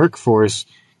global workforce,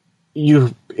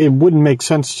 it wouldn't make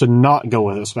sense to not go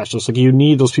with a specialist. Like, you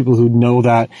need those people who know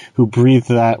that, who breathe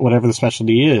that, whatever the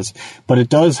specialty is. But it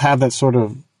does have that sort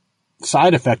of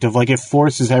side effect of, like, it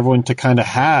forces everyone to kind of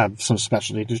have some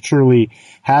specialty, to truly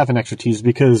have an expertise,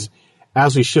 because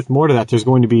as we shift more to that, there's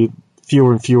going to be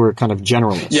fewer and fewer kind of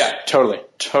generalists. Yeah, totally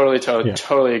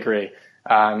agree.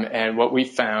 And what we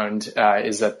found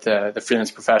is that the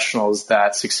freelance professionals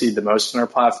that succeed the most on our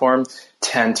platform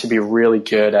tend to be really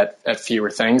good at fewer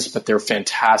things, but they're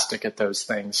fantastic at those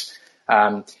things.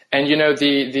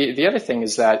 The other thing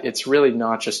is that it's really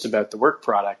not just about the work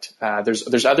product.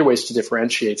 There's other ways to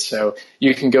differentiate. So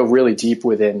you can go really deep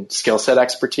within skill set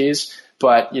expertise,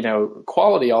 but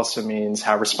quality also means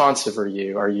how responsive are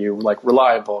you? Are you like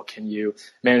reliable? Can you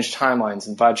manage timelines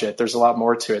and budget? There's a lot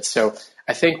more to it. So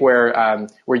I think where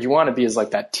you want to be is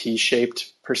like that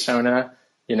T-shaped persona,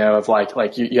 of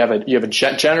like you have a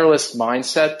generalist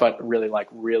mindset, but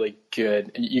really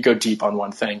good. You go deep on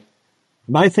one thing.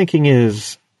 My thinking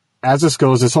is, as this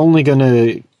goes, it's only going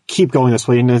to keep going this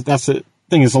way. And that's the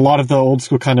thing, is a lot of the old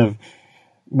school kind of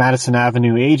Madison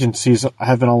Avenue agencies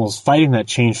have been almost fighting that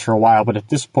change for a while. But at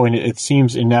this point, it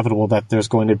seems inevitable that there's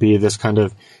going to be this kind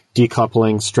of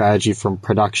decoupling strategy from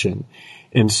production.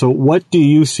 And so what do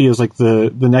you see as like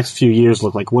the next few years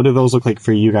look like? What do those look like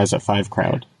for you guys at Five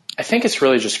Crowd? I think it's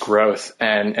really just growth.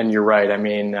 And you're right. I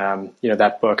mean,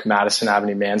 that book, Madison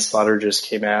Avenue Manslaughter, just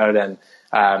came out, and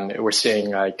we're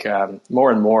seeing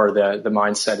more and more the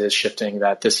mindset is shifting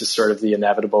that this is sort of the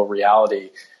inevitable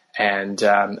reality. And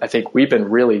I think we've been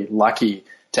really lucky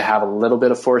to have a little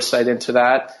bit of foresight into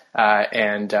that,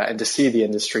 and to see the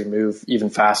industry move even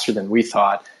faster than we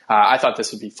thought. I thought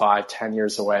this would be 5-10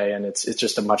 years away, and it's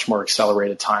just a much more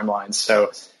accelerated timeline.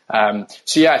 So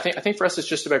yeah, I think for us it's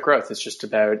just about growth. It's just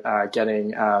about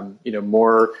getting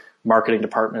more marketing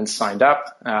departments signed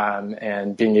up,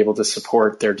 and being able to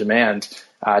support their demand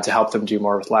to help them do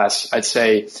more with less. I'd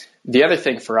say the other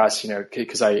thing for us,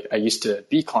 because I used to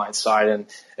be client side, and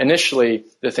initially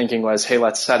the thinking was, hey,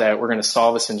 let's set out, we're going to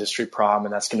solve this industry problem,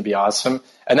 and that's going to be awesome.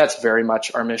 And that's very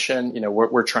much our mission.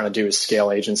 What we're trying to do is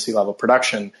scale agency level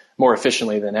production more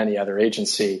efficiently than any other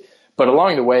agency. But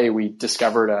along the way, we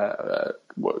discovered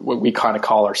what we kind of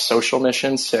call our social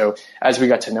mission. So as we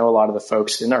got to know a lot of the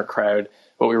folks in our crowd,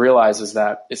 what we realized is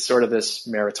that it's sort of this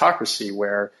meritocracy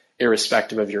where,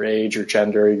 irrespective of your age, your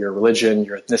gender, your religion,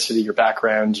 your ethnicity, your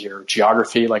background, your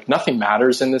geography, like nothing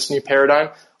matters in this new paradigm.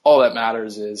 All that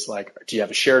matters is like, do you have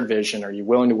a shared vision? Are you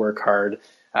willing to work hard?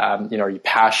 Are you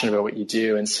passionate about what you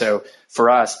do? And so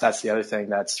for us, that's the other thing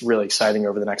that's really exciting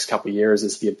over the next couple of years,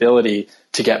 is the ability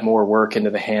to get more work into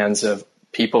the hands of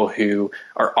people who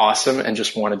are awesome and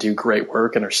just want to do great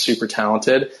work and are super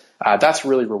talented, that's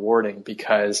really rewarding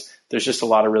because there's just a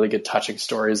lot of really good touching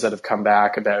stories that have come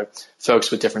back about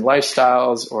folks with different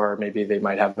lifestyles, or maybe they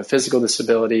might have a physical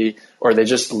disability, or they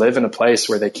just live in a place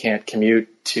where they can't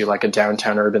commute to like a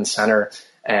downtown urban center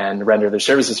and render their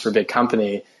services for a big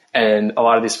company. And a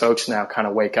lot of these folks now kind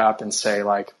of wake up and say,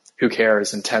 like, who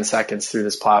cares? In 10 seconds through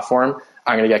this platform,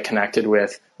 I'm going to get connected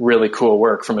with really cool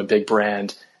work from a big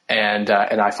brand. And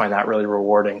I find that really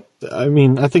rewarding. I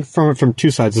mean, I think from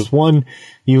two sides is one,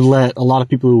 you let a lot of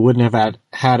people who wouldn't have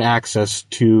had access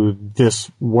to this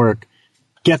work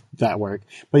get that work.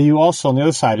 But you also, on the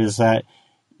other side, is that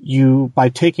you, by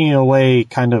taking away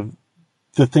kind of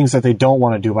the things that they don't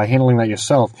want to do, by handling that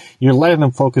yourself, you're letting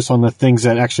them focus on the things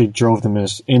that actually drove them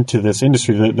into this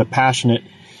industry, the passionate,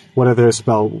 whether it's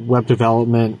about web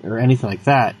development or anything like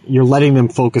that. You're letting them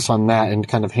focus on that and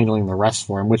kind of handling the rest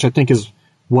for them, which I think is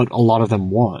what a lot of them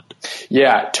want.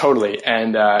 Yeah, totally.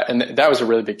 And that was a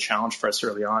really big challenge for us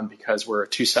early on because we're a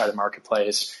two-sided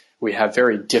marketplace. We have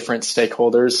very different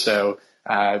stakeholders. So,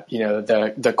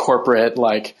 the corporate,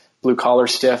 like, blue collar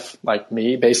stiff, like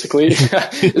me, basically,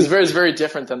 is very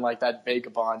different than like that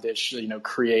vagabondish,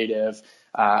 creative,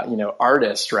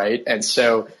 artist. Right. And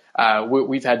so, what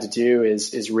we've had to do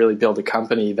is really build a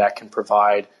company that can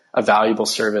provide a valuable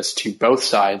service to both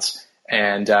sides.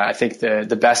 And I think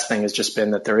the best thing has just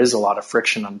been that there is a lot of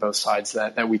friction on both sides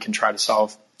that we can try to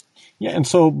solve. Yeah. And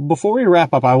so before we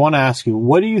wrap up, I want to ask you,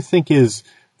 what do you think is,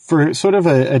 for sort of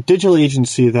a digital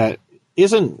agency that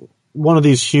isn't one of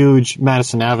these huge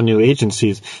Madison Avenue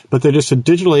agencies, but they're just a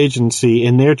digital agency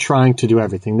and they're trying to do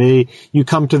everything. You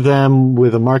come to them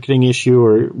with a marketing issue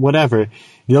or whatever,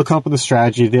 they'll come up with a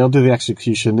strategy, they'll do the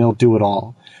execution, they'll do it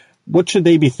all. What should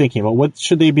they be thinking about? What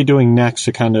should they be doing next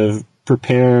to kind of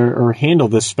prepare or handle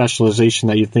this specialization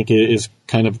that you think is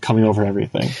kind of coming over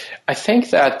everything? I think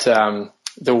that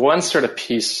the one sort of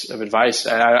piece of advice,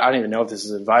 and I don't even know if this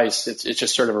is advice, it's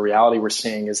just sort of a reality we're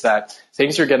seeing, is that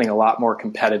things are getting a lot more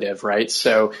competitive, right?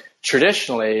 So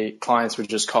traditionally, clients would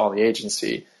just call the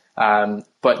agency.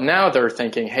 But now they're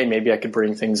thinking, hey, maybe I could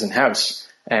bring things in-house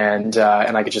and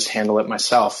I could just handle it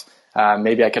myself.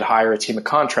 Maybe I could hire a team of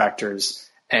contractors.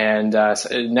 And now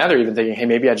they're even thinking, hey,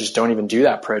 maybe I just don't even do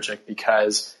that project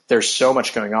because there's so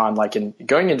much going on. Like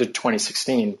going into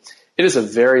 2016, it is a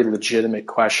very legitimate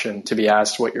question to be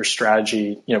asked what your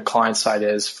strategy, client side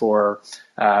is for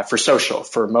social,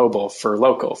 for mobile, for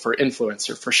local, for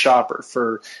influencer, for shopper,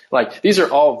 for these are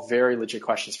all very legit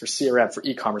questions for CRM, for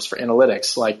e-commerce, for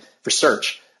analytics, for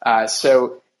search.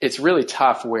 So it's really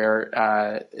tough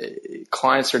where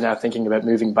clients are now thinking about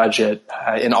moving budget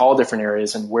in all different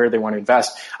areas and where they want to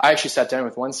invest. I actually sat down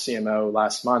with one CMO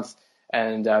last month,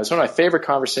 and it was one of my favorite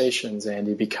conversations,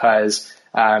 Andy, because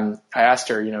I asked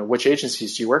her, which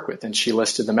agencies do you work with? And she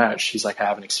listed them out. She's like, I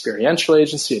have an experiential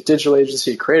agency, a digital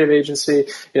agency, a creative agency.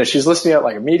 She's listing out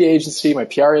like a media agency, my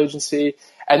PR agency.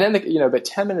 And then, about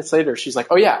 10 minutes later, she's like,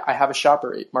 oh yeah, I have a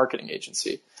shopper marketing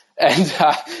agency. And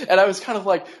I was kind of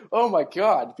like, oh my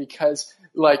God, because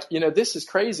this is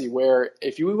crazy where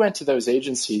if you went to those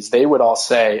agencies, they would all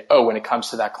say, oh, when it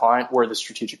comes to that client, we're the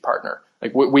strategic partner.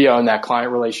 Like we own that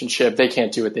client relationship. They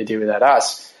can't do what they do without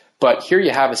us. But here you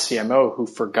have a CMO who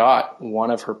forgot one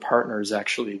of her partners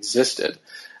actually existed.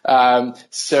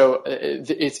 So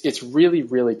it's really,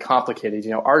 really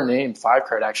complicated. Our name,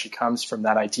 FiveCrowd, actually comes from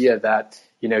that idea that,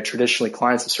 traditionally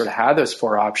clients have sort of had those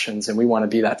four options and we want to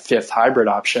be that fifth hybrid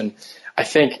option. I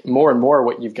think more and more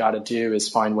what you've got to do is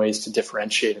find ways to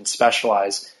differentiate and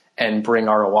specialize and bring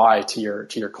ROI to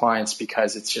your clients,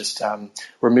 because it's just,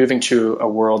 we're moving to a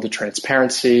world of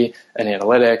transparency and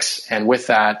analytics. And with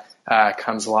that,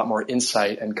 comes a lot more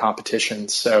insight and competition.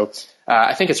 So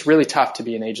I think it's really tough to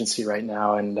be an agency right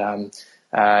now, and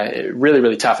really,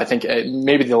 really tough. I think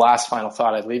maybe the last final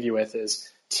thought I'd leave you with is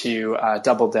to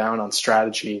double down on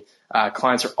strategy.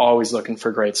 Clients are always looking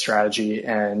for great strategy,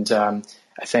 and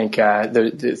I think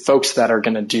the folks that are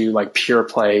going to do pure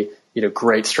play,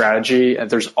 great strategy,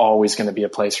 there's always going to be a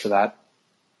place for that.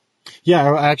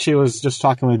 Yeah, I actually was just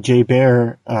talking with Jay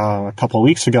Baer a couple of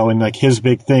weeks ago, and his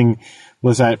big thing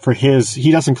was that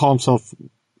he doesn't call himself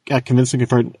at Convincing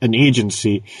for an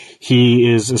agency.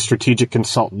 He is a strategic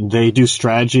consultant. They do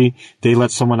strategy. They let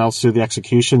someone else do the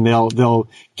execution. They'll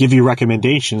give you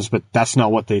recommendations, but that's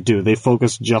not what they do. They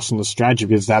focus just on the strategy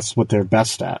because that's what they're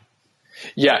best at.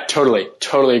 Yeah, totally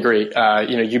agree.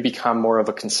 You become more of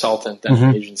a consultant than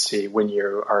an agency when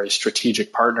you are a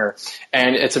strategic partner,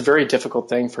 and it's a very difficult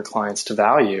thing for clients to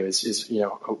value. Is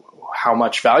how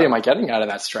much value am I getting out of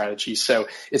that strategy? So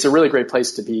it's a really great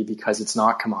place to be because it's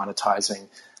not commoditizing.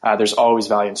 there's always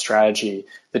value in strategy.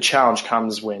 The challenge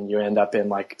comes when you end up in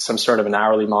like some sort of an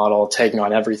hourly model, taking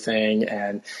on everything,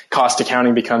 and cost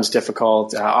accounting becomes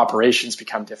difficult, operations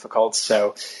become difficult.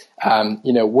 So,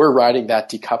 we're riding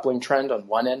that decoupling trend on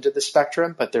one end of the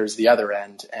spectrum, but there's the other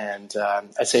end. And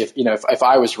I'd say if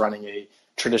I was running a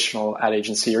traditional ad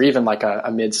agency or even like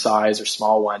a mid-size or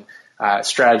small one,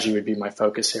 strategy would be my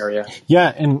focus area.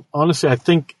 Yeah, and honestly, I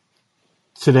think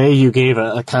today you gave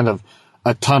a kind of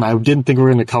a ton. I didn't think we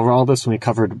were going to cover all this, and we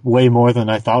covered way more than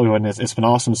I thought we would, and it's been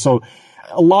awesome. So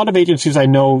a lot of agencies I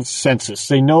know sense this.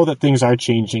 They know that things are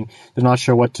changing. They're not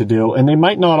sure what to do, and they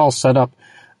might not all set up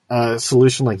a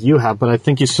solution like you have, but I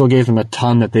think you still gave them a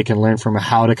ton that they can learn from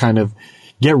how to kind of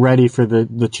get ready for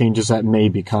the changes that may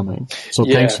be coming. So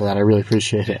thanks for that. I really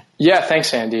appreciate it. Yeah,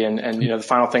 thanks, Andy. And the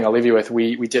final thing I'll leave you with,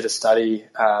 we did a study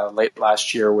late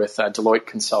last year with Deloitte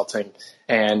Consulting.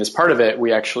 And as part of it,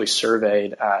 we actually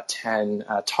surveyed 10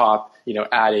 top,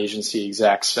 ad agency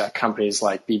execs, companies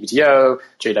like BBDO,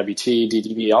 JWT,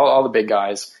 DDB, all the big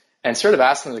guys, and sort of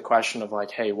asked them the question of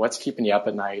like, hey, what's keeping you up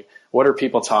at night? What are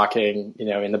people talking,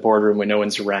 in the boardroom when no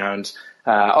one's around?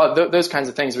 Those kinds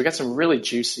of things. We got some really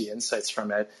juicy insights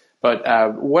from it.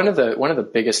 But one of the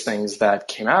biggest things that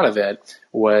came out of it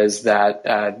was that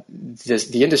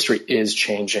the industry is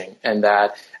changing, and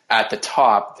that at the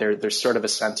top there's sort of a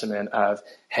sentiment of,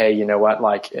 hey, you know what,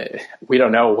 like we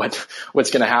don't know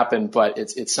what's going to happen, but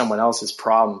it's someone else's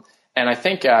problem. And I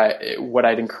think what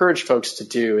I'd encourage folks to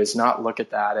do is not look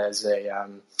at that as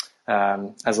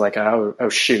as like, oh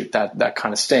shoot, that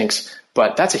kind of stinks.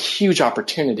 But that's a huge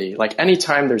opportunity. Like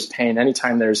anytime there's pain,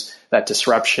 anytime there's that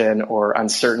disruption or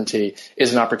uncertainty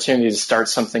is an opportunity to start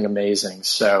something amazing.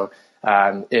 So,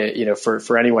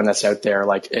 for anyone that's out there,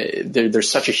 like there's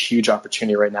such a huge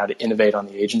opportunity right now to innovate on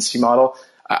the agency model.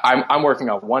 I'm working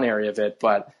on one area of it,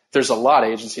 but there's a lot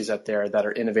of agencies out there that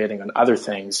are innovating on other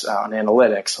things, on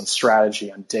analytics, on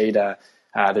strategy, on data.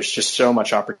 There's just so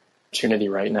much opportunity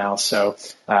right now. So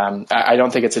I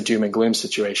don't think it's a doom and gloom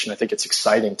situation. I think it's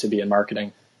exciting to be in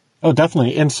marketing. Oh,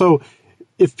 definitely. And so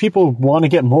if people want to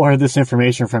get more of this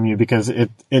information from you, because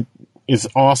it is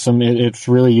awesome, it's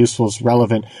really useful, it's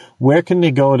relevant, where can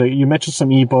they go to? You mentioned some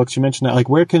ebooks, you mentioned that, like,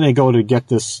 where can they go to get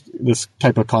this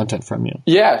type of content from you?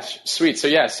 Yeah, sweet. So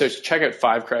check out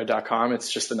 5crowd.com.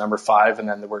 It's just the number 5 and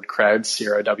then the word crowd,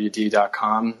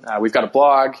 CROWD.com. We've got a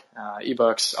blog,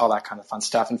 ebooks, all that kind of fun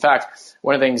stuff. In fact,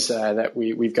 one of the things that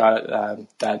we've got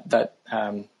that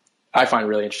I find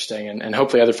really interesting, and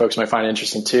hopefully other folks might find it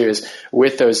interesting too, is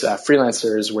with those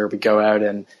freelancers where we go out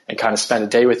and kind of spend a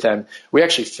day with them, we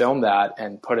actually film that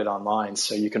and put it online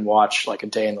so you can watch like a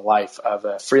day in the life of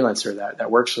a freelancer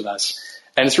that works with us.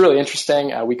 And it's really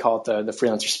interesting. We call it the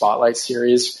Freelancer Spotlight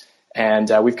series. And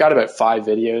we've got about 5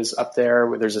 videos up there.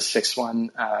 There's a 6th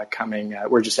one coming.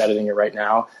 We're just editing it right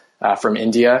now from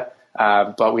India.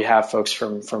 But we have folks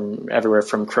from everywhere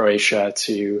from Croatia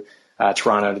to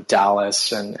Toronto to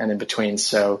Dallas and in between.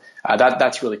 So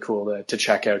that's really cool to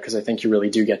check out, because I think you really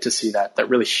do get to see that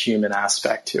really human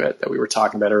aspect to it that we were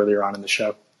talking about earlier on in the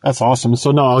show. That's awesome.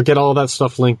 So I'll get all that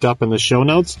stuff linked up in the show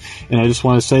notes. And I just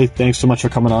want to say thanks so much for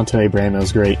coming on today, Bram. It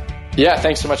was great. Yeah,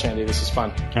 thanks so much, Andy. This was fun.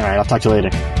 All right, I'll talk to you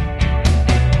later.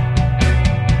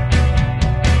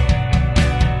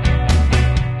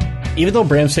 Even though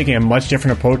Bram's taking a much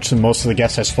different approach than most of the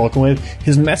guests I've spoken with,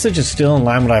 his message is still in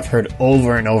line with what I've heard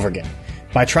over and over again.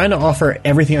 By trying to offer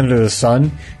everything under the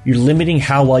sun, you're limiting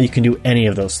how well you can do any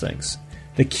of those things.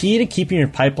 The key to keeping your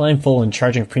pipeline full and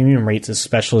charging premium rates is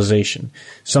specialization.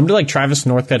 Somebody like Travis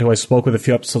Northcutt, who I spoke with a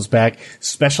few episodes back,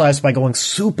 specialized by going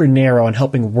super narrow and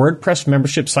helping WordPress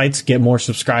membership sites get more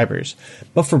subscribers.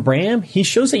 But for Bram, he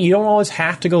shows that you don't always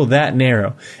have to go that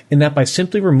narrow, and that by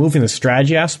simply removing the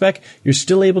strategy aspect, you're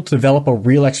still able to develop a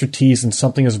real expertise in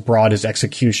something as broad as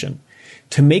execution.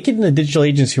 To make it in the digital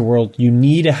agency world, you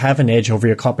need to have an edge over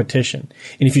your competition.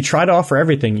 And if you try to offer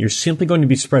everything, you're simply going to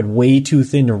be spread way too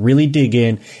thin to really dig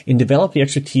in and develop the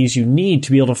expertise you need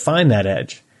to be able to find that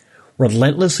edge.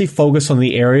 Relentlessly focus on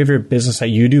the area of your business that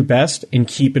you do best and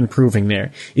keep improving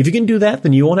there. If you can do that,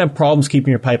 then you won't have problems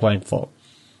keeping your pipeline full.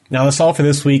 Now, that's all for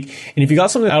this week. And if you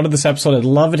got something out of this episode, I'd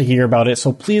love to hear about it.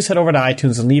 So please head over to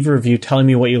iTunes and leave a review telling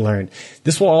me what you learned.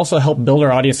 This will also help build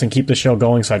our audience and keep the show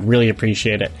going, so I'd really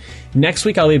appreciate it. Next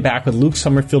week, I'll be back with Luke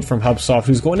Summerfield from HubSoft,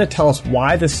 who's going to tell us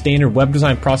why the standard web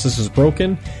design process is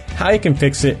broken, how you can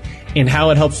fix it, and how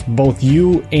it helps both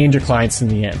you and your clients in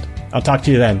the end. I'll talk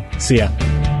to you then. See ya.